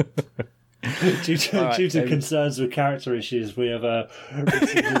 due to concerns with character issues, we have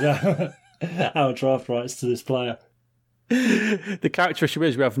rescinded our draft rights to this player. The character issue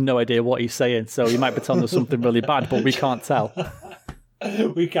is we have no idea what he's saying, so he might be telling us something really bad, but we can't tell.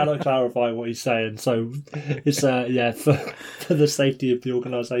 We cannot clarify what he's saying, so it's for the safety of the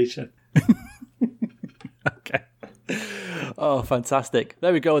organisation. Okay. Oh, fantastic.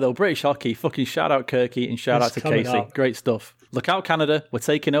 There we go, though. British hockey. Fucking shout out Kirky and shout out to Casey. Up. Great stuff. Look out, Canada. We're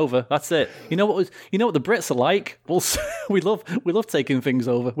taking over. That's it. You know what the Brits are like? We love taking things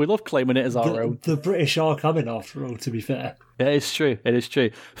over. We love claiming it as our own. The British are coming after all, to be fair. Yeah, it's true. It is true.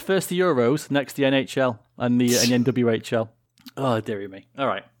 First the Euros, next the NHL and the NWHL. Oh, dearie me. All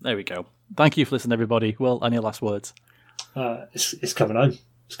right, there we go. Thank you for listening, everybody. Well, any last words? It's coming home.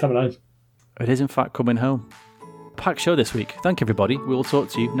 It's coming home. It is, in fact, coming home. Packed show this week. Thank you, everybody. We will talk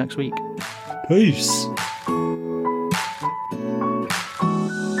to you next week. Peace.